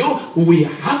that we do, we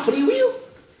have free will.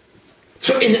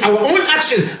 So in our own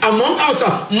actions, among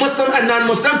ourselves, Muslim and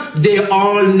non-Muslim, they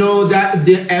all know that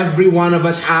every one of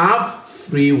us have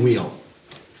free will.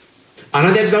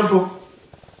 Another example.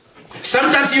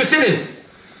 Sometimes you're sitting.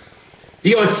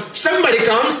 Somebody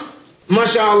comes,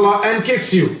 mashallah, and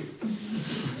kicks you.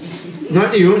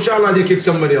 Not you, inshallah, they kick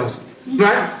somebody else.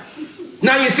 Right?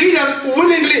 Now you see them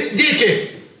willingly, they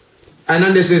kick. And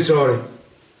then they say sorry.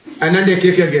 And then they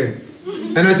kick again.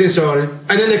 And then they say sorry. And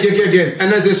then they kick again.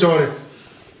 And then they say sorry.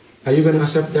 Are you going to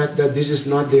accept that this is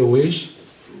not their wish?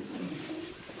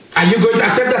 Are you going to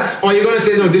accept that? Or are you going to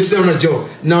say, no, this is not a joke.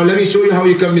 Now let me show you how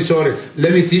you can be sorry.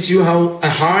 Let me teach you how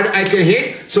hard I can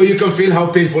hit so you can feel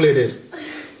how painful it is.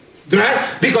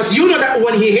 Right? Because you know that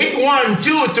when he hit 1,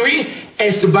 2, 3,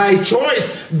 it's by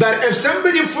choice. But if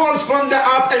somebody falls from the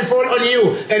up and fall on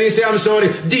you and he say, I'm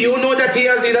sorry, do you know that he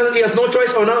has no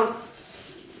choice or no?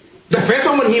 The first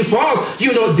one when he falls,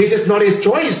 you know this is not his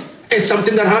choice. It's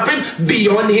something that happened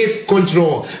beyond his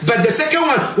control. But the second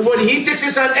one, when he takes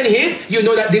his hand and hit, you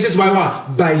know that this is by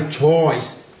what? By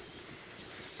choice.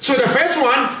 So the first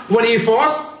one, when he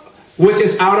falls, which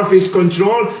is out of his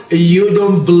control, you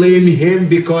don't blame him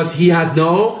because he has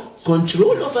no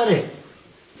control over it.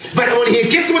 But when he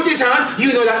kicks with his hand,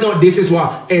 you know that no, this is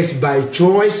what is by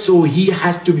choice, so he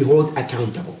has to be held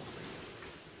accountable.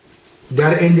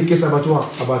 That indicates about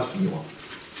what? About free will.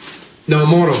 Now,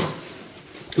 moreover,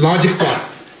 logic part.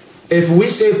 If we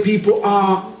say people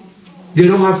they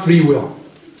don't have free will,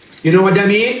 you know what that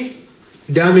means?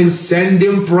 That means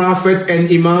sending prophet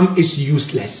and imam is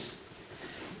useless.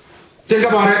 Think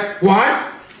about it.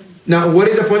 Why? Now, what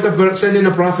is the point of sending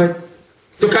a prophet?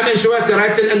 To come and show us the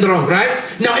right thing and the wrong, right?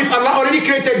 Now, if Allah already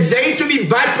created Zayd to be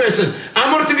bad person,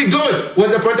 Amr to be good,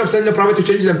 what's the point of sending the prophet to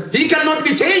change them? He cannot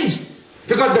be changed.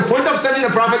 Because the point of sending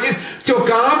the prophet is to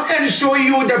come and show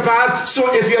you the path.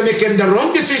 So if you're making the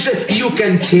wrong decision, you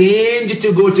can change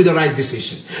to go to the right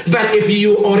decision. But if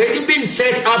you already been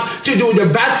set up to do the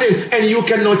bad thing and you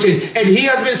cannot change, and he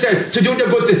has been set to do the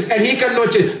good thing and he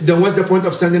cannot change, then what's the point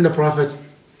of sending the prophet?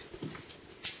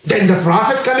 Then the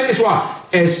prophet coming is what?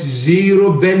 Is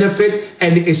zero benefit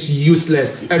and is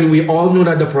useless. And we all know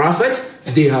that the prophets,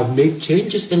 they have made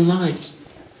changes in lives.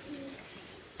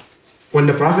 When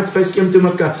the Prophet first came to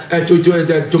Mecca, how did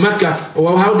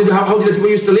the people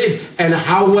used to live? And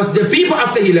how was the people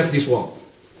after he left this world?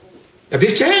 A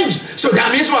big change. So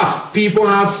that means what? People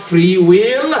have free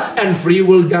will, and free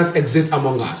will does exist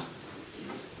among us.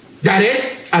 That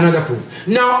is another proof.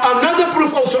 Now, another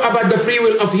proof also about the free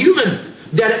will of human,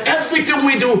 that everything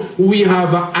we do, we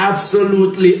have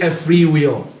absolutely a free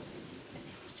will.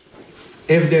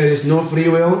 If there is no free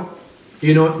will,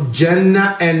 you know,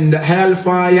 Jannah and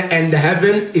hellfire and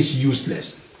heaven is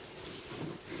useless.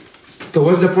 So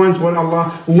what's the point? What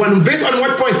Allah, based on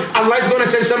what point Allah is going to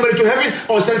send somebody to heaven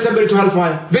or send somebody to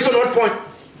hellfire? Based on what point?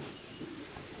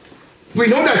 We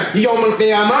know that Yawm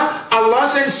al-Qiyamah, Allah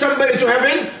sends somebody to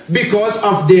heaven because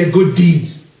of their good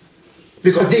deeds.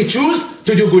 Because they choose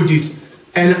to do good deeds.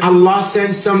 And Allah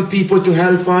sends some people to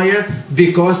hellfire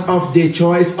because of their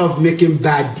choice of making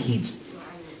bad deeds.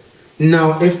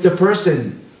 Now, if the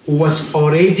person was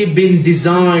already been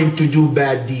designed to do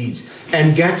bad deeds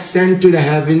and gets sent to the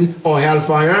heaven or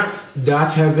hellfire,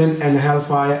 that heaven and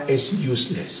hellfire is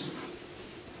useless.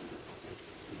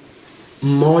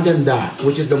 More than that,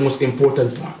 which is the most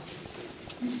important part.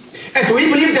 If we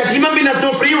believe that human being has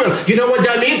no free will, you know what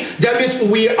that means? That means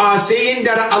we are saying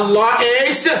that Allah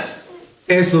is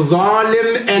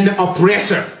zalim and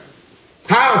oppressor.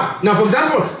 How? Now, for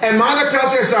example, a mother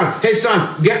tells his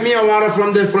son, get me a water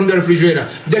from the refrigerator.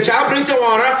 The child brings the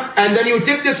water, and then you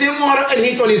take the same water and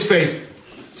hit on his face.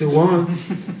 Say, what?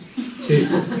 Say,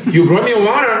 you brought me a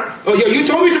water? Oh, yeah, you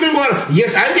told me to bring water.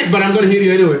 Yes, I did, but I'm going to hit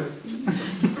you anyway.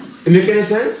 It make any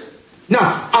sense?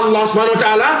 Now, Allah subhanahu wa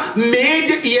ta'ala made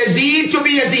Yazid to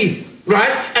be Yazid,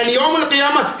 right? And Yawm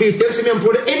al-Qiyamah, he takes him and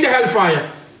put it in the hellfire.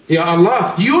 Ya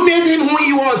Allah, you made him who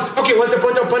he was. Okay, what's the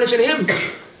point of punishing him?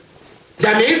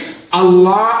 That means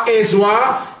Allah is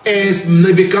what? Is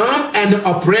become an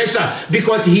oppressor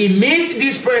because he made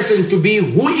this person to be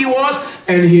who he was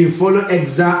and he followed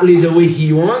exactly the way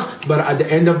he wants, but at the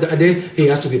end of the day, he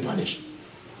has to be punished.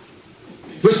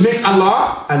 Which makes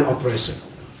Allah an oppressor.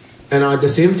 And at the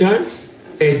same time,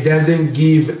 it doesn't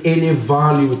give any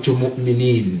value to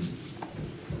mu'mineen.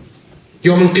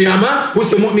 Yawm al-Qiyamah, who's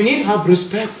the mu'mineen? Have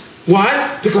respect.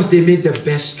 Why? Because they made the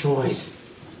best choice.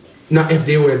 Now, if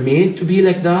they were made to be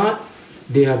like that,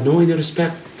 they have no any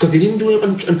respect because they didn't do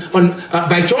it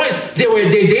by choice. They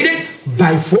did it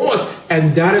by force,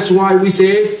 and that is why we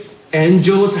say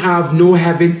angels have no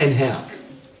heaven and hell.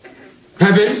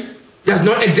 Heaven does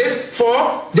not exist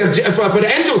for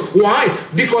the angels. Why?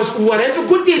 Because whatever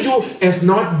good they do is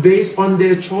not based on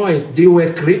their choice. They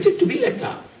were created to be like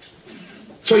that.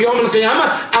 So Yawm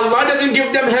al-Qiyamah, Allah doesn't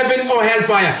give them heaven or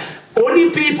hellfire.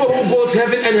 Only people who go to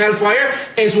heaven and hellfire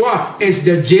is what? Is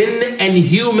the jinn and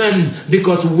human,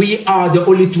 because we are the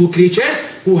only two creatures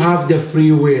who have the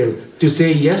free will to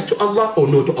say yes to Allah or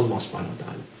no to Allah subhanahu wa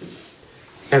ta'ala.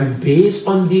 And based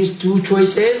on these two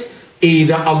choices,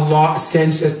 either Allah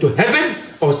sends us to heaven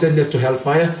or sends us to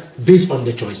hellfire based on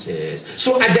the choices.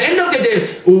 So at the end of the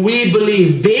day, we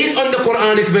believe based on the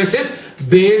Quranic verses,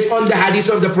 based on the hadith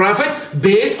of the Prophet,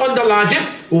 based on the logic,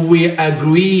 we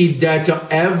agree that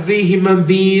every human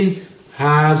being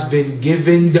has been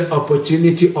given the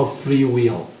opportunity of free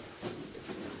will.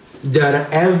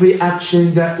 That every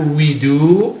action that we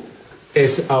do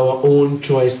is our own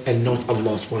choice and not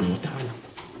Allah subhanahu wa ta'ala.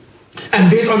 And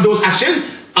based on those actions,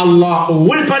 Allah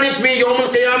will punish me Yawm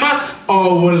al-Qiyamah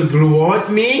or will reward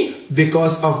me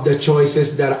because of the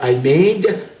choices that I made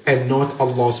and not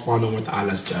Allah subhanahu wa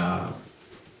ta'ala's job.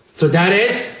 So that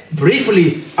is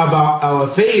briefly about our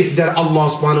faith that Allah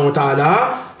subhanahu wa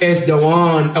ta'ala is the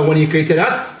one, when He created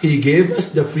us, He gave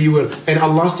us the free will. And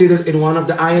Allah stated in one of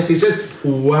the ayahs, He says,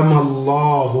 وَمَا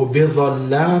اللَّهُ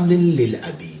بِظَلَّامٍ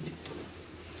لِلْعَبِيدِ.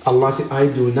 Allah said, I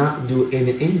do not do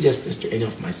any injustice to any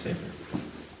of my servants.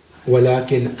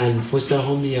 وَلَكِنْ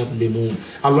أَنفُسَهُمْ يَظْلِمُونَ.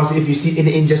 Allah said, if you see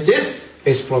any injustice,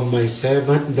 it's from my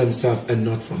servant themselves and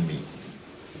not from me.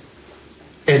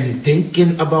 And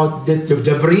thinking about the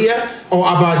Jabriya, or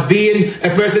about being a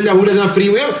person who doesn't have free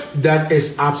will, that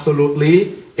is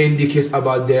absolutely indicates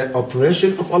about the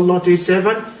oppression of Allah to His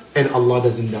servant, and Allah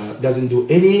doesn't do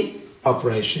any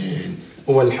oppression.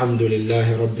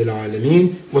 Walhamdulillahi Rabbil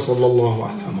Alameen, wa sallallahu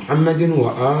ala Muhammadin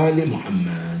wa ali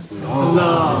Muhammad.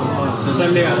 Allahumma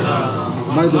salli ala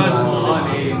Muhammad.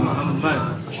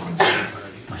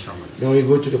 Now we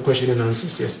go to the question and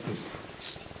answers. Yes, please.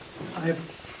 I have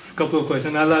a couple of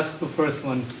questions. I'll ask the first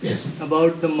one. Yes.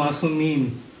 About the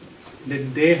Masumeen.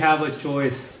 Did they have a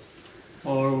choice,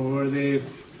 or were they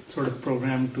sort of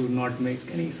programmed to not make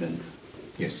any sense?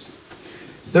 Yes.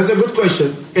 That's a good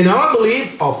question. In our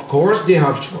belief, of course they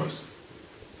have choice.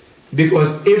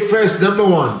 Because if first, number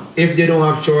one, if they don't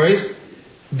have choice,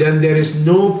 then there is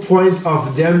no point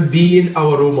of them being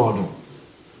our role model.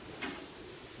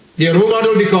 They are role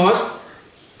model because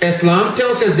Islam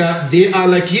tells us that they are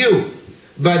like you,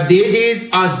 but they did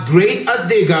as great as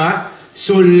they got,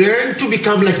 so learn to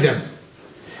become like them.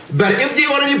 But if they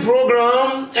already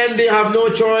programmed and they have no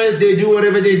choice, they do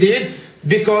whatever they did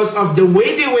because of the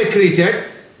way they were created,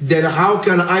 then how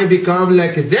can I become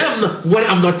like them when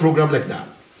I'm not programmed like that?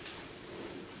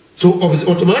 So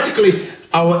automatically,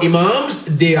 our Imams,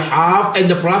 they have, and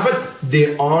the Prophet,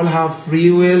 they all have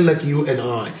free will like you and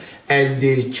I. And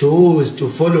they chose to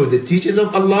follow the teachings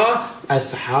of Allah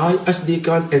as high as they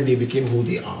can, and they became who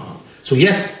they are. So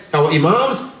yes, our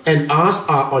Imams and us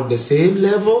are on the same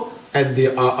level, and they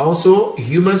are also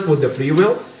humans with the free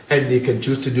will, and they can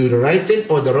choose to do the right thing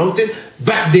or the wrong thing.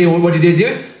 But what did they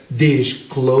do? They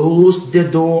closed the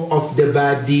door of the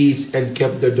bad deeds and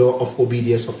kept the door of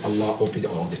obedience of Allah open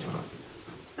all the time.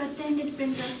 But then it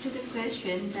brings us to the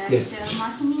question that yes.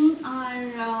 Masumeen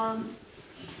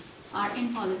are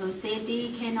infallibles.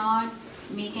 They cannot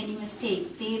make any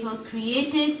mistake. They were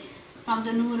created from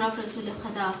the Nur of Rasul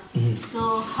Khada.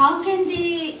 So how can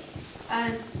they?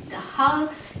 How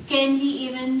can we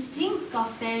even think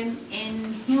of them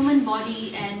in human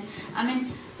body? And I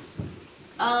mean,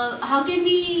 how can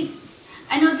we?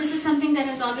 I know this is something that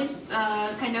has always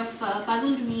kind of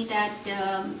puzzled me, that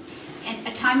at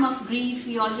a time of grief,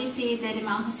 we always say that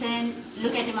Imam Hussain,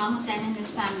 look at Imam Hussain and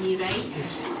his family, right?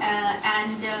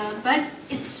 But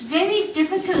it's very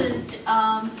difficult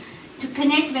to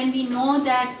connect when we know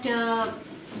that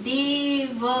they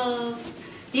were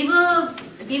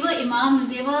Imams,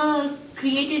 they were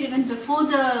created even before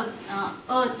the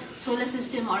earth, solar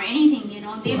system or anything, you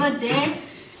know. They were there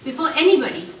before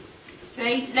anybody,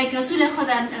 right? Like Rasul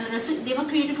Khuda, they were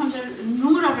created from the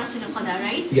Nur of Rasul Khuda,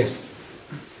 right? Yes.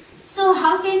 So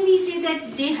how can we say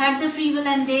that they had the free will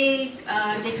and they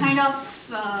kind of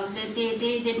they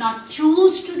did not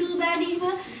choose to do bad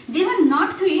evil? They were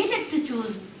not created to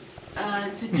choose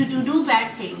to do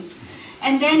bad things.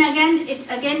 And then again, it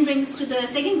again brings to the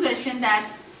second question that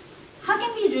how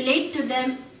can we relate to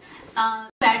them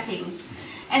bad things?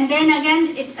 And then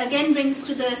again, it again brings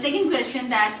to the second question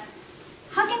that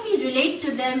how can we relate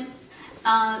to them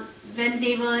when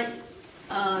they were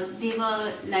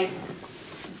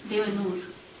Nur?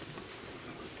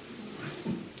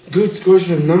 Good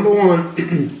question. Number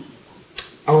one,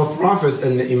 our prophets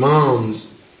and the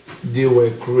Imams, they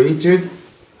were created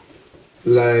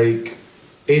like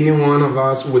any one of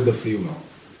us with the free will.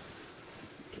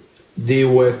 They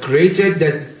were created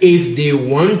that if they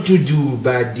want to do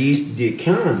bad deeds, they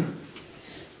can.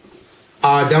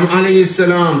 Adam alayhi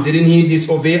salam, didn't he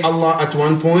disobey Allah at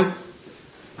one point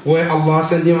where Allah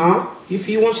sent him out? If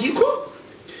he wants, he could.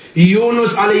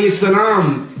 Yunus alayhi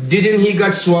salam, didn't he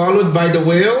get swallowed by the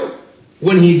whale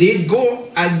when he did go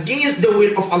against the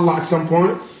will of Allah at some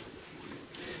point?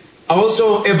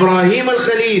 Also Ibrahim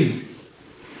al-Khalil,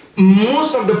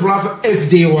 most of the prophets, if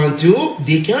they want to,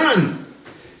 they can.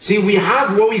 See, we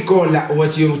have what we call,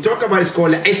 what you talk about is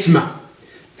called isma.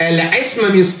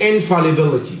 Al-isma means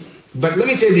infallibility. But let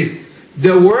me tell you this,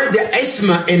 the word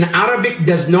isma in Arabic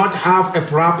does not have a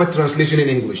proper translation in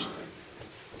English.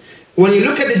 When you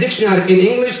look at the dictionary in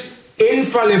English,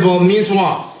 infallible means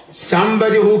what?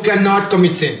 Somebody who cannot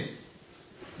commit sin.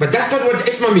 But that's not what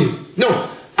isma means. No,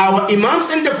 our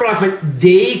Imams and the Prophet,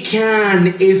 they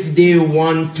can if they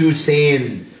want to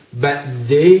sin, but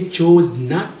they chose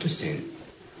not to sin.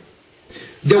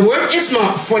 The word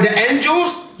isma for the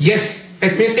angels, yes,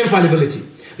 it means infallibility.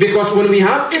 Because when we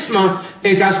have isma,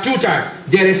 it has two types.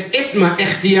 There is isma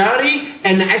ikhtiyari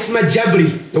and isma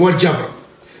jabri, the word jabr.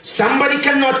 Somebody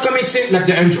cannot commit sin like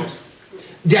the angels.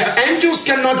 The angels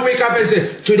cannot wake up and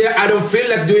say, today I don't feel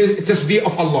like doing tasbih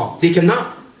of Allah. They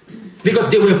cannot.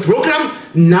 Because they were programmed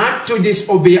not to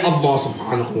disobey Allah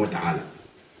subhanahu wa ta'ala.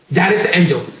 That is the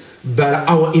angels. But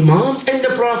our imams and the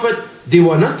Prophet, they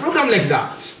were not programmed like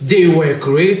that. They were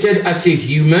created as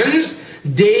humans.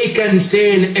 They can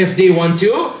sin if they want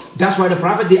to. That's why the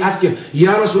Prophet, they ask him,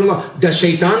 Ya Rasulullah, the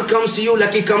shaitan comes to you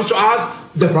like he comes to us?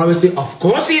 The Prophet said, of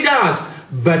course he does.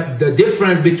 But the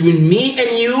difference between me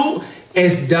and you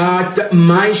is that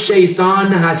my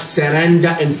shaitan has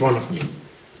surrendered in front of me.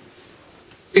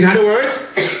 In other words,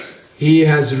 he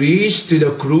has reached to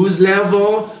the cruise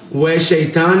level where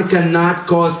shaitan cannot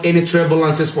cause any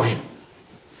turbulences for him.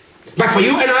 But for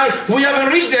you and I, we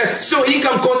haven't reached there, so he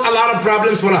can cause a lot of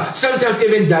problems for us. Sometimes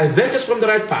even divert us from the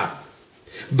right path.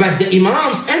 But the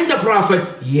imams and the Prophet,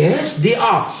 yes, they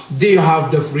are. They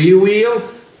have the free will.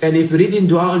 And if you read in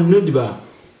Dua al-Nudba,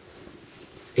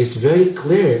 it's very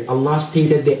clear. Allah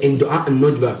stated that in Dua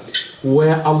al-Nudba,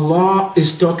 where Allah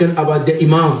is talking about the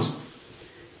imams.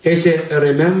 He said,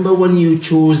 remember when you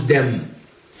chose them.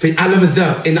 In Alam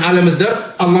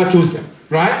al-Dhar, Allah chose them,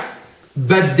 right?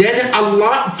 But then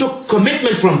Allah took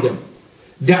commitment from them.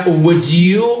 That would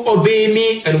you obey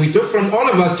me? And we took from all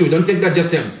of us too. Don't take that just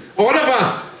them. All of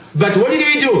us. But what did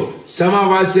we do? Some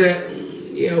of us say,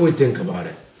 yeah, we think about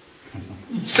it.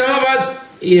 Some of us,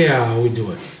 yeah, we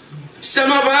do it.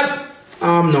 Some of us,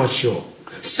 I'm not sure.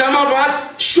 Some of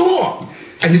us, sure.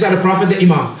 And these are the Prophet, the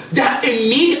Imams. That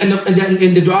immediately,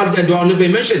 in the dua they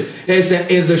mentioned, it said,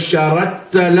 إِذْ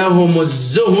شَرَدْتَ لَهُمُ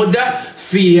الزُّهُدَ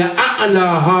فِي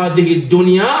أَعْلَى هَذِهِ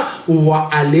الدُّنْيَا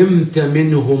وَعَلِمْتَ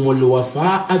مِنْهُمُ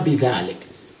الْوَفَاءَ بِذَلِكَ.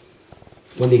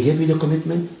 When they gave you the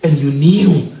commitment, and you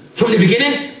knew from the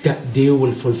beginning that they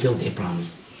will fulfill their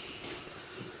promise.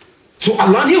 So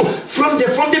Allah knew from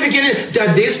the beginning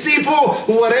that these people,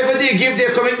 whatever they give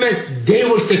their commitment, they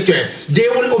will stick to it. They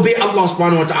will obey Allah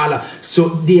subhanahu wa ta'ala. So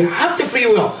they have the free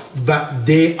will, but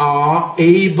they are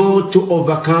able to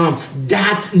overcome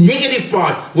that negative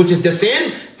part, which is the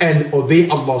sin, and obey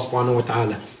Allah subhanahu wa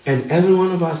ta'ala. And every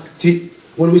one of us,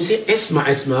 when we say Isma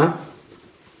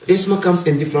comes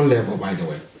in different level, by the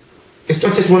way. It's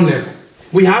not just one level.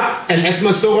 We have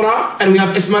Al-Isma Sughra and we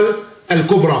have Isma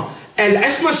Al-Kubra.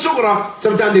 Al-Isma Sughra,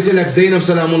 sometimes they say like Zainab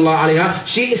Salamullah alayha,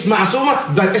 she is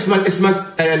ma'asuma, but the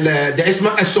Isma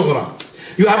Al-Sughra.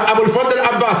 You have Abu al-Fadl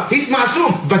al-Abbas, he's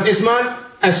ma'asum, but Isma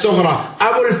Al-Sughra.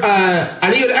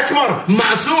 Ali al-Akbar,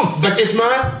 ma'asum, but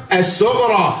Isma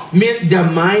Al-Sughra. The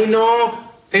minor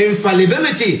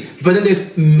infallibility, but then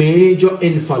there's major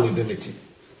infallibility.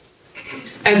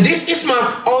 And this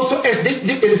Isma also is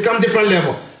this come different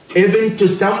level. Even to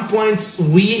some points,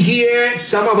 we hear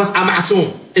some of us are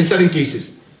ma'asum in certain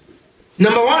cases.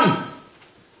 Number one,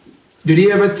 did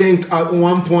you ever think at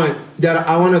one point that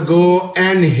I want to go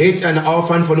and hit an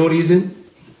orphan for no reason?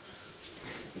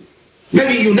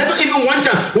 Maybe you never even want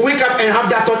to wake up and have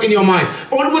that thought in your mind.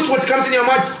 Always what comes in your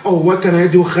mind, oh, what can I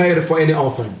do khair for any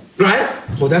orphan? Right?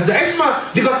 So that's the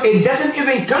Isma, because it doesn't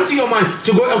even come to your mind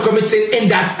to go and commit sin in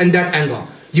that angle.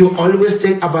 You always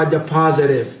think about the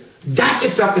positive. That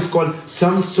itself is called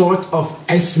some sort of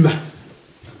Isma.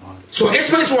 So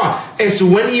Isma is what? It's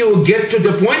when you get to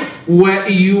the point where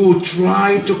you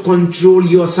try to control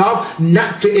yourself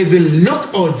not to even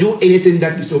look or do anything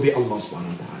that disobey Allah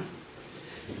subhanahu wa ta'ala.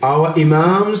 Our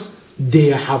Imams, they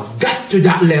have got to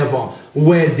that level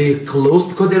where they close,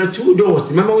 because there are two doors.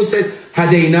 Remember we said,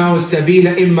 هَدَيْنَاهُ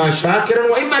السَّبِيلَ إِمَّا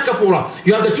شَاكِرًا وَإِمَّا كَفُورًا.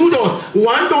 You have the two doors.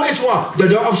 One door is what? The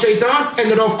door of shaitan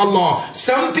and the door of Allah.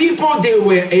 Some people, they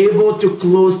were able to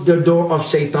close the door of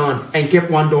shaitan and keep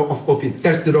one door of open.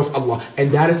 That's the door of Allah.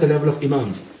 And that is the level of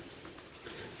Imams.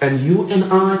 And you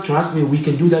and I, trust me, we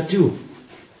can do that too.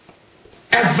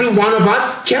 Every one of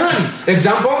us can.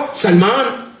 Example,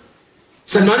 Salman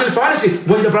al-Farisi.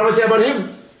 What did the Prophet say about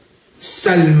him?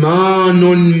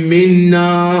 Salmanun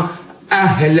minna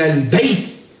ahl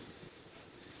al-bayt.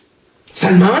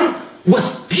 Salman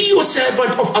was pure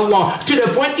servant of Allah to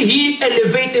the point he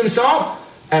elevated himself,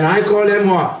 and I call him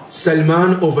what?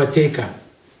 Salman overtaker.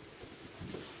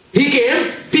 He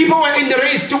came, people were in the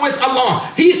race towards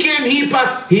Allah. He came, he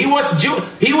passed. He was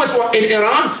what, in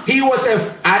Iran? He was a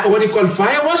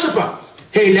fire worshipper.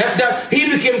 He left that, he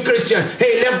became Christian.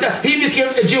 He left that, he became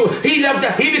a Jew. He left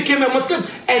that, he became a Muslim.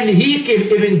 And he came,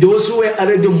 even those who were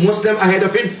already Muslim ahead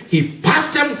of him, he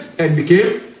passed them and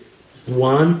became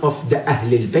one of the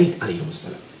Ahlul Bayt alayhi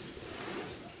salam.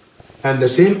 And the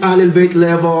same Ahlul Bayt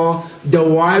level, the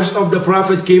wives of the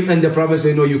Prophet came and the Prophet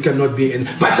said, no, you cannot be in.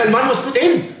 But Salman was put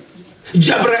in.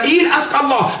 Jabrail asked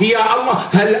Allah, Ya Allah,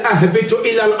 هل أهبت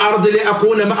إلى الأرض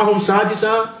لأكون معهم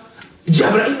سادسا?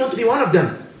 Jabrail not to be one of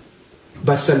them.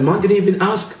 But Salman didn't even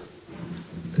ask.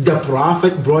 The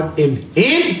Prophet brought him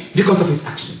in because of his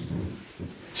action.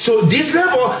 So this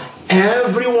level,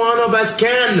 every one of us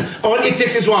can. All it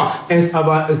takes is what? Is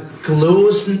about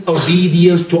close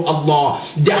obedience to Allah.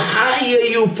 The higher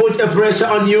you put a pressure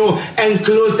on you and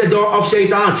close the door of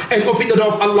Shaitan and open the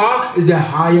door of Allah, the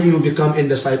higher you become in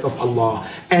the sight of Allah.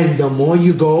 And the more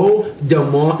you go, the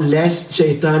more less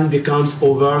Shaitan becomes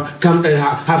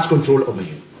has control over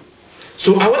you.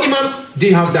 So our Imams,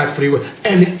 they have that free will.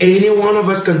 And any one of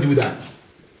us can do that.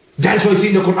 That's why you see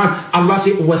in the Quran, Allah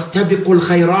says, وَاسْتَبِقُوا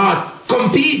الْخَيْرَاتِ.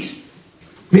 Compete.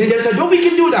 Meaning there's a we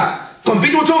can do that.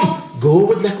 Compete with whom? Go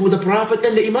with the Prophet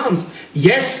and the Imams.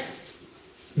 Yes,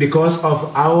 because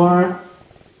of our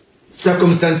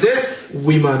circumstances,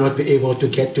 we might not be able to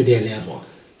get to their level.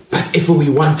 But if we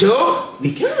want to,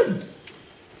 we can.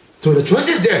 So the choice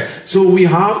is there. So we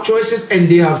have choices and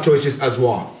they have choices as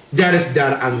well. That is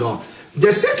that angle.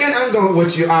 The second angle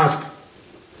which you ask,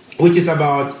 which is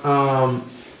about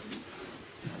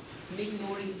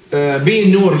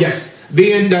being Nur, yes.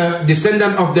 Being the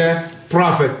descendant of the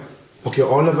Prophet. Okay,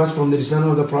 all of us from the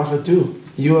descendant of the Prophet too.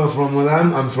 You are from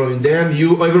them, I'm from them,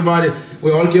 you, everybody.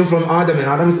 We all came from Adam, and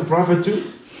Adam is a Prophet too.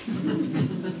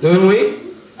 Don't we?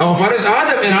 Our father is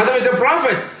Adam, and Adam is a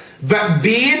Prophet. But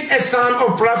being a son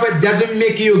of Prophet doesn't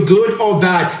make you good or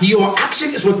bad. Your action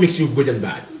is what makes you good and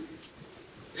bad.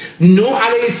 Nuh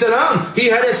alayhi salam, he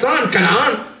had a son,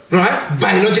 Canaan, right?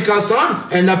 Biological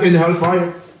son, end up in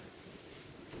hellfire.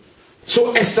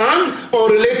 So a son or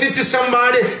related to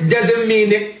somebody doesn't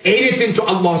mean anything to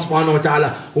Allah subhanahu wa ta'ala.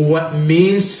 What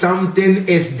means something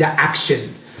is the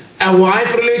action. A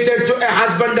wife related to a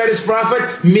husband that is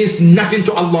prophet means nothing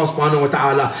to Allah subhanahu wa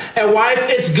ta'ala. A wife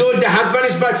is good, the husband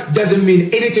is bad, doesn't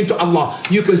mean anything to Allah.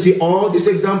 You can see all this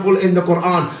example in the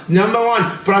Quran. Number one,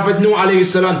 Prophet Nuh alayhi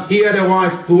salam, he had a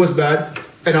wife who was bad,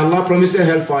 and Allah promised a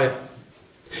hellfire.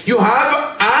 You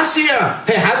have Asiya,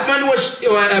 her husband was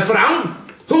Pharaoh,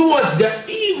 who was the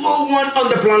evil one on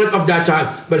the planet of that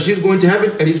time. But she's going to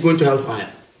heaven and he's going to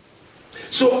hellfire.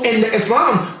 So in the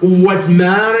Islam, what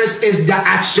matters is the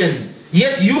action.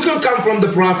 Yes, you can come from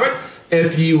the Prophet.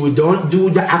 If you don't do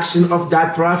the action of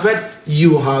that Prophet,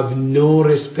 you have no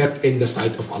respect in the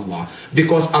sight of Allah.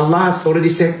 Because Allah has already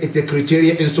said the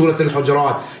criteria in Surah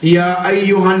Al-Hujurat. Ya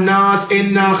ayyuhan nas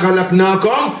inna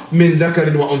khalaqnakum min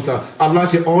dhakarin wa untha. Allah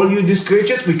said, all you these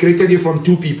creatures, we created you from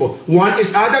two people. One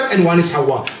is Adam and one is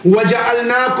Hawa.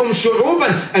 وَجَعَلْنَاكُمْ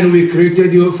شُعُوبًا. And we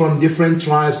created you from different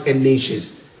tribes and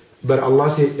nations. But Allah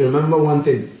said, remember one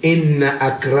thing. Inna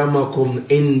akramakum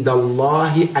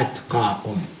indallahi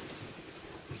atqakum.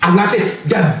 Allah said,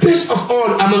 the best of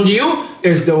all among you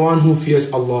is the one who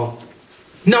fears Allah.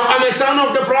 Now, I'm a son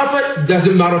of the Prophet,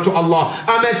 doesn't matter to Allah.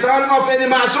 I'm a son of any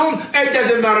Ma'soom, it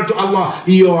doesn't matter to Allah.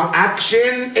 Your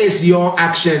action is your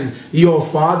action. Your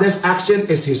father's action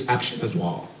is his action as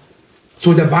well.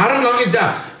 So the bottom line is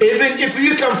that even if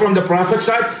you come from the Prophet's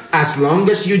side, as long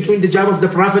as you're doing the job of the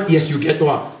Prophet, yes, you get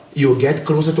what? You get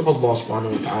closer to Allah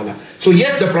subhanahu wa ta'ala. So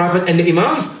yes, the Prophet and the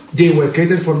Imams, they were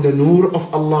created from the nur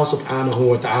of Allah subhanahu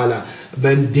wa ta'ala.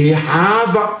 But they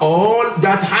have all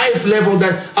that high level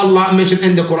that Allah mentioned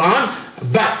in the Quran.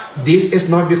 But this is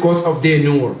not because of their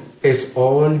nur. It's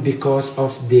all because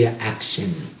of their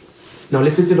action. Now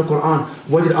listen to the Quran.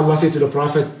 What did Allah say to the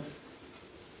Prophet?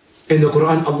 In the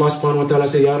Quran, Allah subhanahu wa ta'ala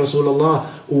says, Ya Rasulullah,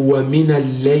 وَمِنَ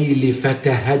اللَّيْلِ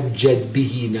فَتَهَجَّدْ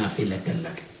بِهِ نَافِلَةً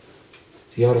لَكَ.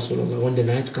 So, Ya Rasulullah, when the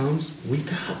night comes,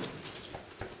 wake up.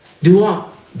 Do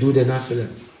what? Do the nafilah,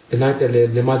 the night, the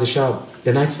namaz shab,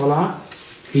 the night salah.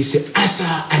 He said,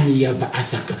 Asa an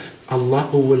yab'athaka. Allah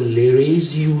will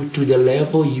raise you to the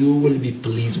level you will be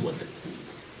pleased with.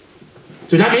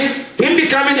 So that means him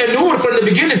becoming a nur from the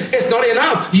beginning is not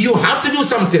enough. You have to do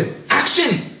something.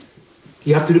 Action.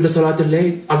 You have to do the salat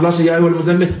al-layl. Allah says, Ya ayyuhal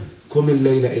muzammil, qum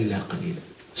al-layla illa qalila.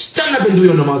 Stand up and do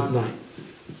your namaz at night.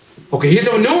 Okay, he's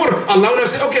a nur. Allah will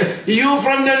say, okay, you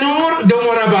from the nur, don't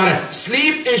worry about it.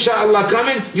 Sleep, inshallah,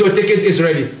 coming, your ticket is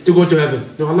ready to go to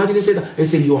heaven. No, Allah didn't say that. He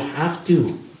said, you have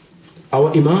to.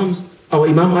 Our Imams, our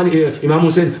Imam Ali, Imam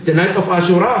Hussein, the night of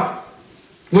Ashura,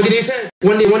 what did he say?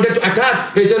 When they wanted to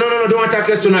attack, he said, no, don't attack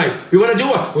us tonight. We want to do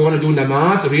what? We want to do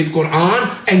namaz, read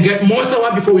Quran, and get most of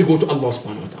it before we go to Allah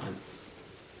subhanahu wa ta'ala.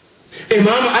 Imam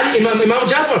Ali, Imam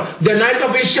Jafar, the night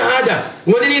of his Shahada,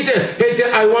 what did he say? He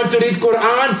said, I want to read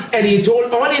Quran, and he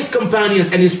told all his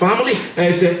companions and his family,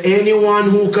 he said, anyone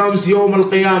who comes Yawm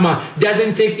al-Qiyamah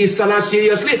doesn't take his salah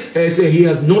seriously, he said, he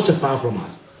has no shafa from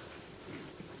us.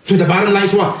 So the bottom line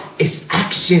is what? It's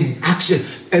action, action.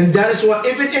 And that is why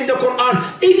even in the Quran,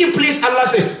 any place Allah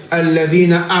says,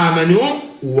 الَّذِينَ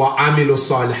آمَنُوا وَعَمِلُوا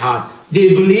الصَّالِحَاتِ. They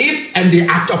believe and they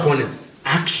act upon it.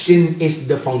 Action is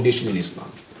the foundation in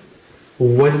Islam.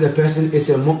 Whether the person is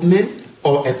a mu'min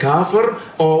or a kafir,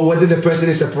 or whether the person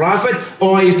is a prophet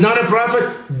or is not a prophet,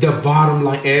 the bottom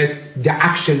line is the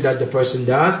action that the person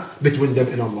does between them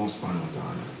and Allah subhanahu wa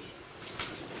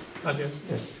ta'ala. Okay.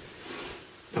 Yes.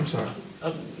 I'm sorry.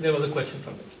 There was a question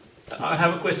from me. I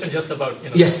have a question just about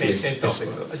yes, the same topic.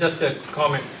 Yes, so just a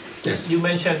comment. Yes. You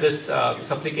mentioned this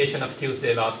supplication of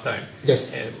Tuesday last time.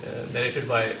 Yes. Narrated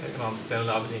by Imam Zainul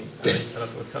Abidin. Yes.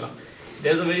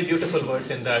 There's a very beautiful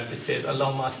verse in that which says,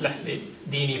 Allahumma aslih li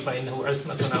deeni fa innahu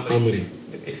ismatun amri.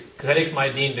 Correct my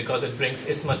deen because it brings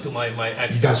ismat to my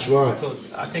action. That's right. So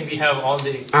I think we have all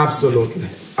the... Absolutely.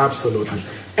 Absolutely.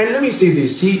 And let me say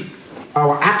this. See,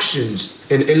 our actions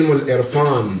in ilm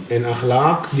al-irfan and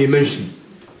akhlaq, they mention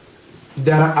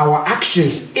that our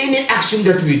actions, any action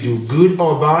that we do, good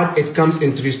or bad, it comes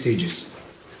in 3 stages.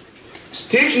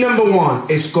 Stage number 1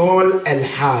 is called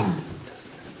al-hal.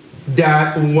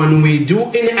 That when we do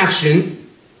any action,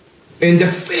 in the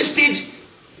first stage,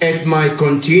 it might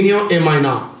continue, it might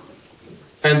not.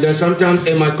 And then sometimes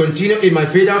it might continue, it might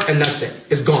fade out, and that's it.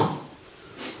 It's gone.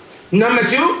 Number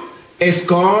 2 is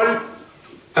called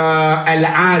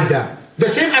al-ada. The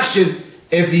same action,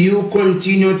 if you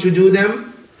continue to do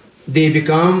them, they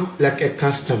become like a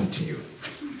custom to you.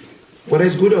 Whether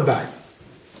it's good or bad.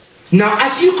 Now,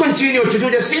 as you continue to do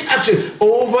the same action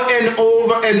over and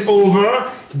over and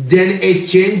over, then it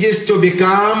changes to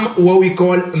become what we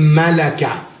call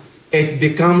malaka. It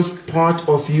becomes part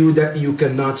of you that you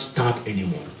cannot stop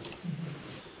anymore.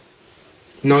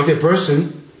 Now, if a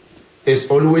person is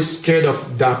always scared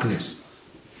of darkness,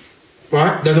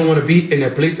 right? Doesn't want to be in a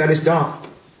place that is dark.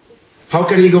 How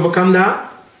can he overcome that?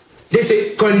 They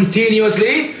say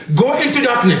continuously go into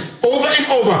darkness over and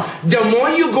over. The more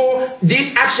you go,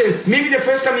 this action, maybe the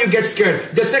first time you get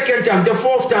scared, the second time, the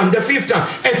 4th time, the 5th time,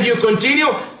 if you continue,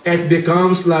 it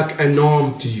becomes like a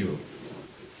norm to you.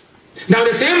 Now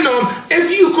the same norm, if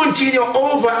you continue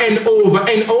over and over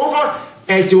and over,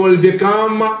 it will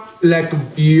become like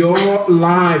your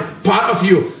life, part of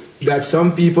you. That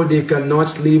some people, they cannot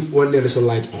sleep when there is a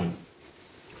light on.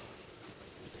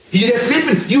 You're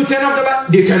sleeping, you turn off the light,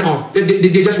 they turn on. They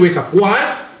just wake up.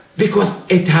 Why? Because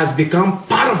it has become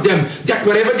part of them. That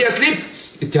wherever they are asleep,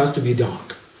 it has to be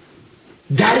dark.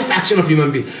 That is the action of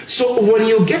human being. So when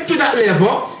you get to that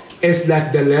level, it's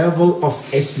like the level of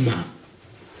Isma.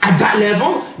 At that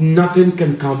level, nothing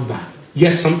can come back.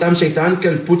 Yes, sometimes Shaitan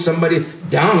can put somebody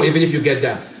down even if you get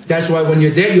that. That's why when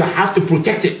you're there, you have to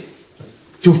protect it.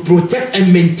 To protect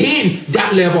and maintain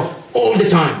that level all the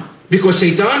time. Because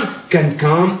Shaitan can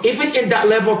come, even in that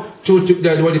level, to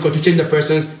change the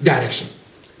person's direction.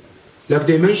 Like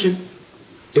they mentioned,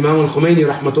 Imam al-Khumaini,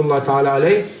 rahmatullah ta'ala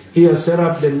alayh, he has set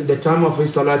up the time of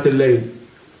his Salat al-Layl.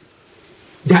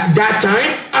 That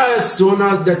time, as soon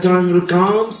as the time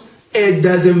comes, it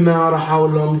doesn't matter how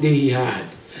long day he had.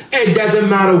 It doesn't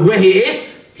matter where he is,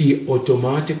 he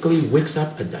automatically wakes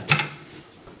up at that time.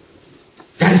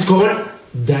 That is called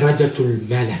Darajatul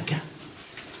Malaka.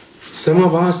 Some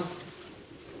of us,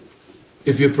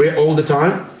 if you pray all the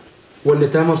time, when the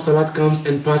time of Salat comes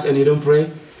and pass and you don't pray,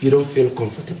 you don't feel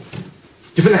comfortable.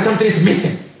 You feel like something is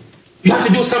missing. You have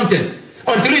to do something.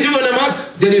 Until you do your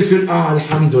namaz, then you feel,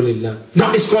 alhamdulillah.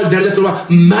 Now it's called Darajatul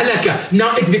Malaka.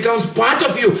 Now it becomes part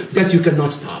of you that you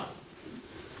cannot stop.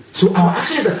 So our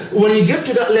action is that when you get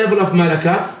to that level of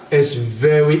Malaka,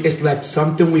 it's like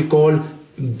something we call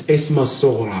Isma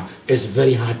Soghra. It's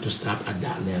very hard to stop at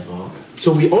that level.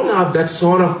 So we all have that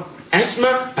sort of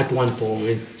Asma at one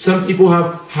point. Some people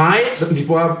have high, some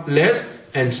people have less,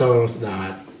 and sort of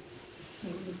that.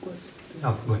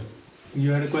 Oh, good.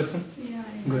 You had a question? Yeah.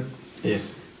 Good.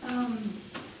 Yes.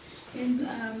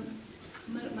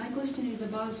 My question is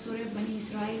about Surah Bani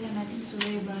Israel and I think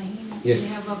Surah Ibrahim. Yes.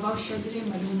 They have about Shajre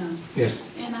Maluna.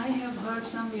 Yes. And I have heard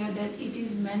somewhere that it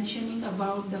is mentioning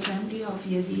about the family of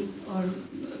Yazid or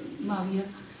Mawiyah.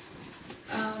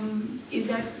 Is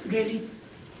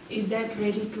that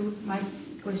really true? My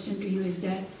question to you is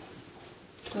that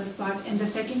first part. And the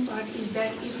second part is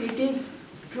that if it is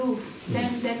true,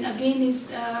 then again is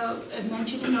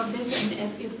mentioning of this, and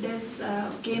if this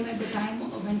came at the time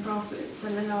when Prophet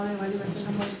Sallallahu Alaihi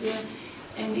Wasallam was there,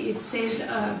 and it says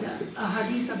a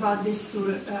hadith about this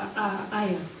surah,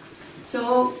 ayah.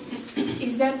 So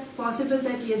is that possible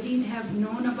that Yazid have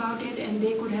known about it and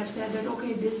they could have said that,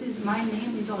 okay, this is my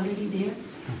name is already there?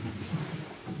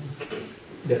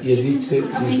 That Yazid said,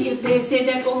 I mean, if they say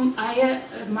that, oh,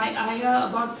 my ayah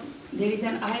about there is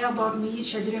an ayah about me,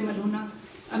 Shajre Maluna.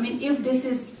 I mean, if this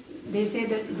is, they say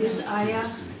that this ayah,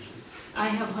 I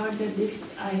have heard that this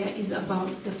ayah is about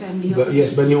the family of...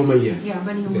 Yes, Bani Umayyah. Yeah,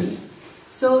 Bani Umayyah. Yes.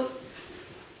 So,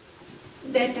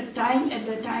 at the time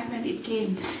when it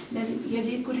came, then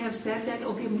Yazid could have said that,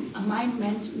 okay, my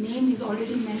name is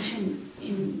already mentioned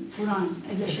in Quran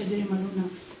as a Shajri Maluna.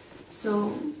 So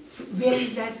where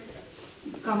is that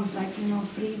comes like,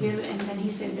 free will, and then he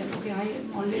said that, okay, I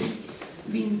am already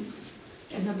been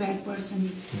as a bad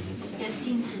person.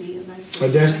 Destined to be a bad A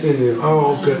person. destiny.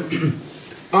 Oh, okay.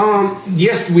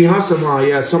 Yes, we have some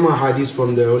hadiths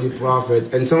from the Holy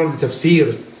Prophet, and some of the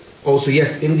tafsirs also,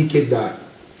 yes, indicate that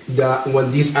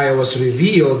when this ayah was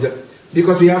revealed,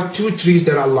 because we have two trees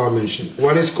that Allah mentioned.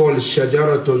 One is called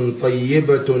shajaratun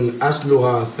tayyibatun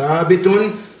asluha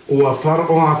thabitun wa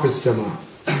far'uha fis sama.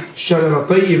 Shajara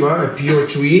tayyiba, a pure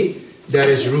tree that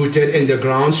is rooted in the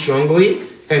ground strongly,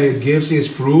 and it gives its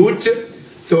fruit.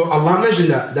 So Allah mentioned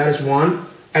that. That is one.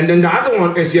 And then the other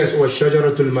one is, yes, wa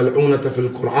shajaratul mal'unata fil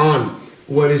Quran,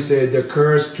 what is the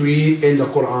cursed tree in the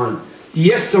Quran.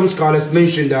 Yes, some scholars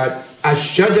mention that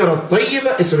Ash-Shajara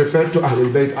Tayyiba is referred to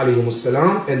Ahlul Bayt alayhim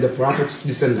salam and the Prophet's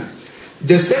descendant.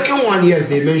 The second one, yes,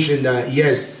 they mentioned that,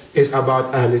 yes, is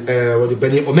about Bani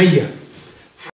Umayyah.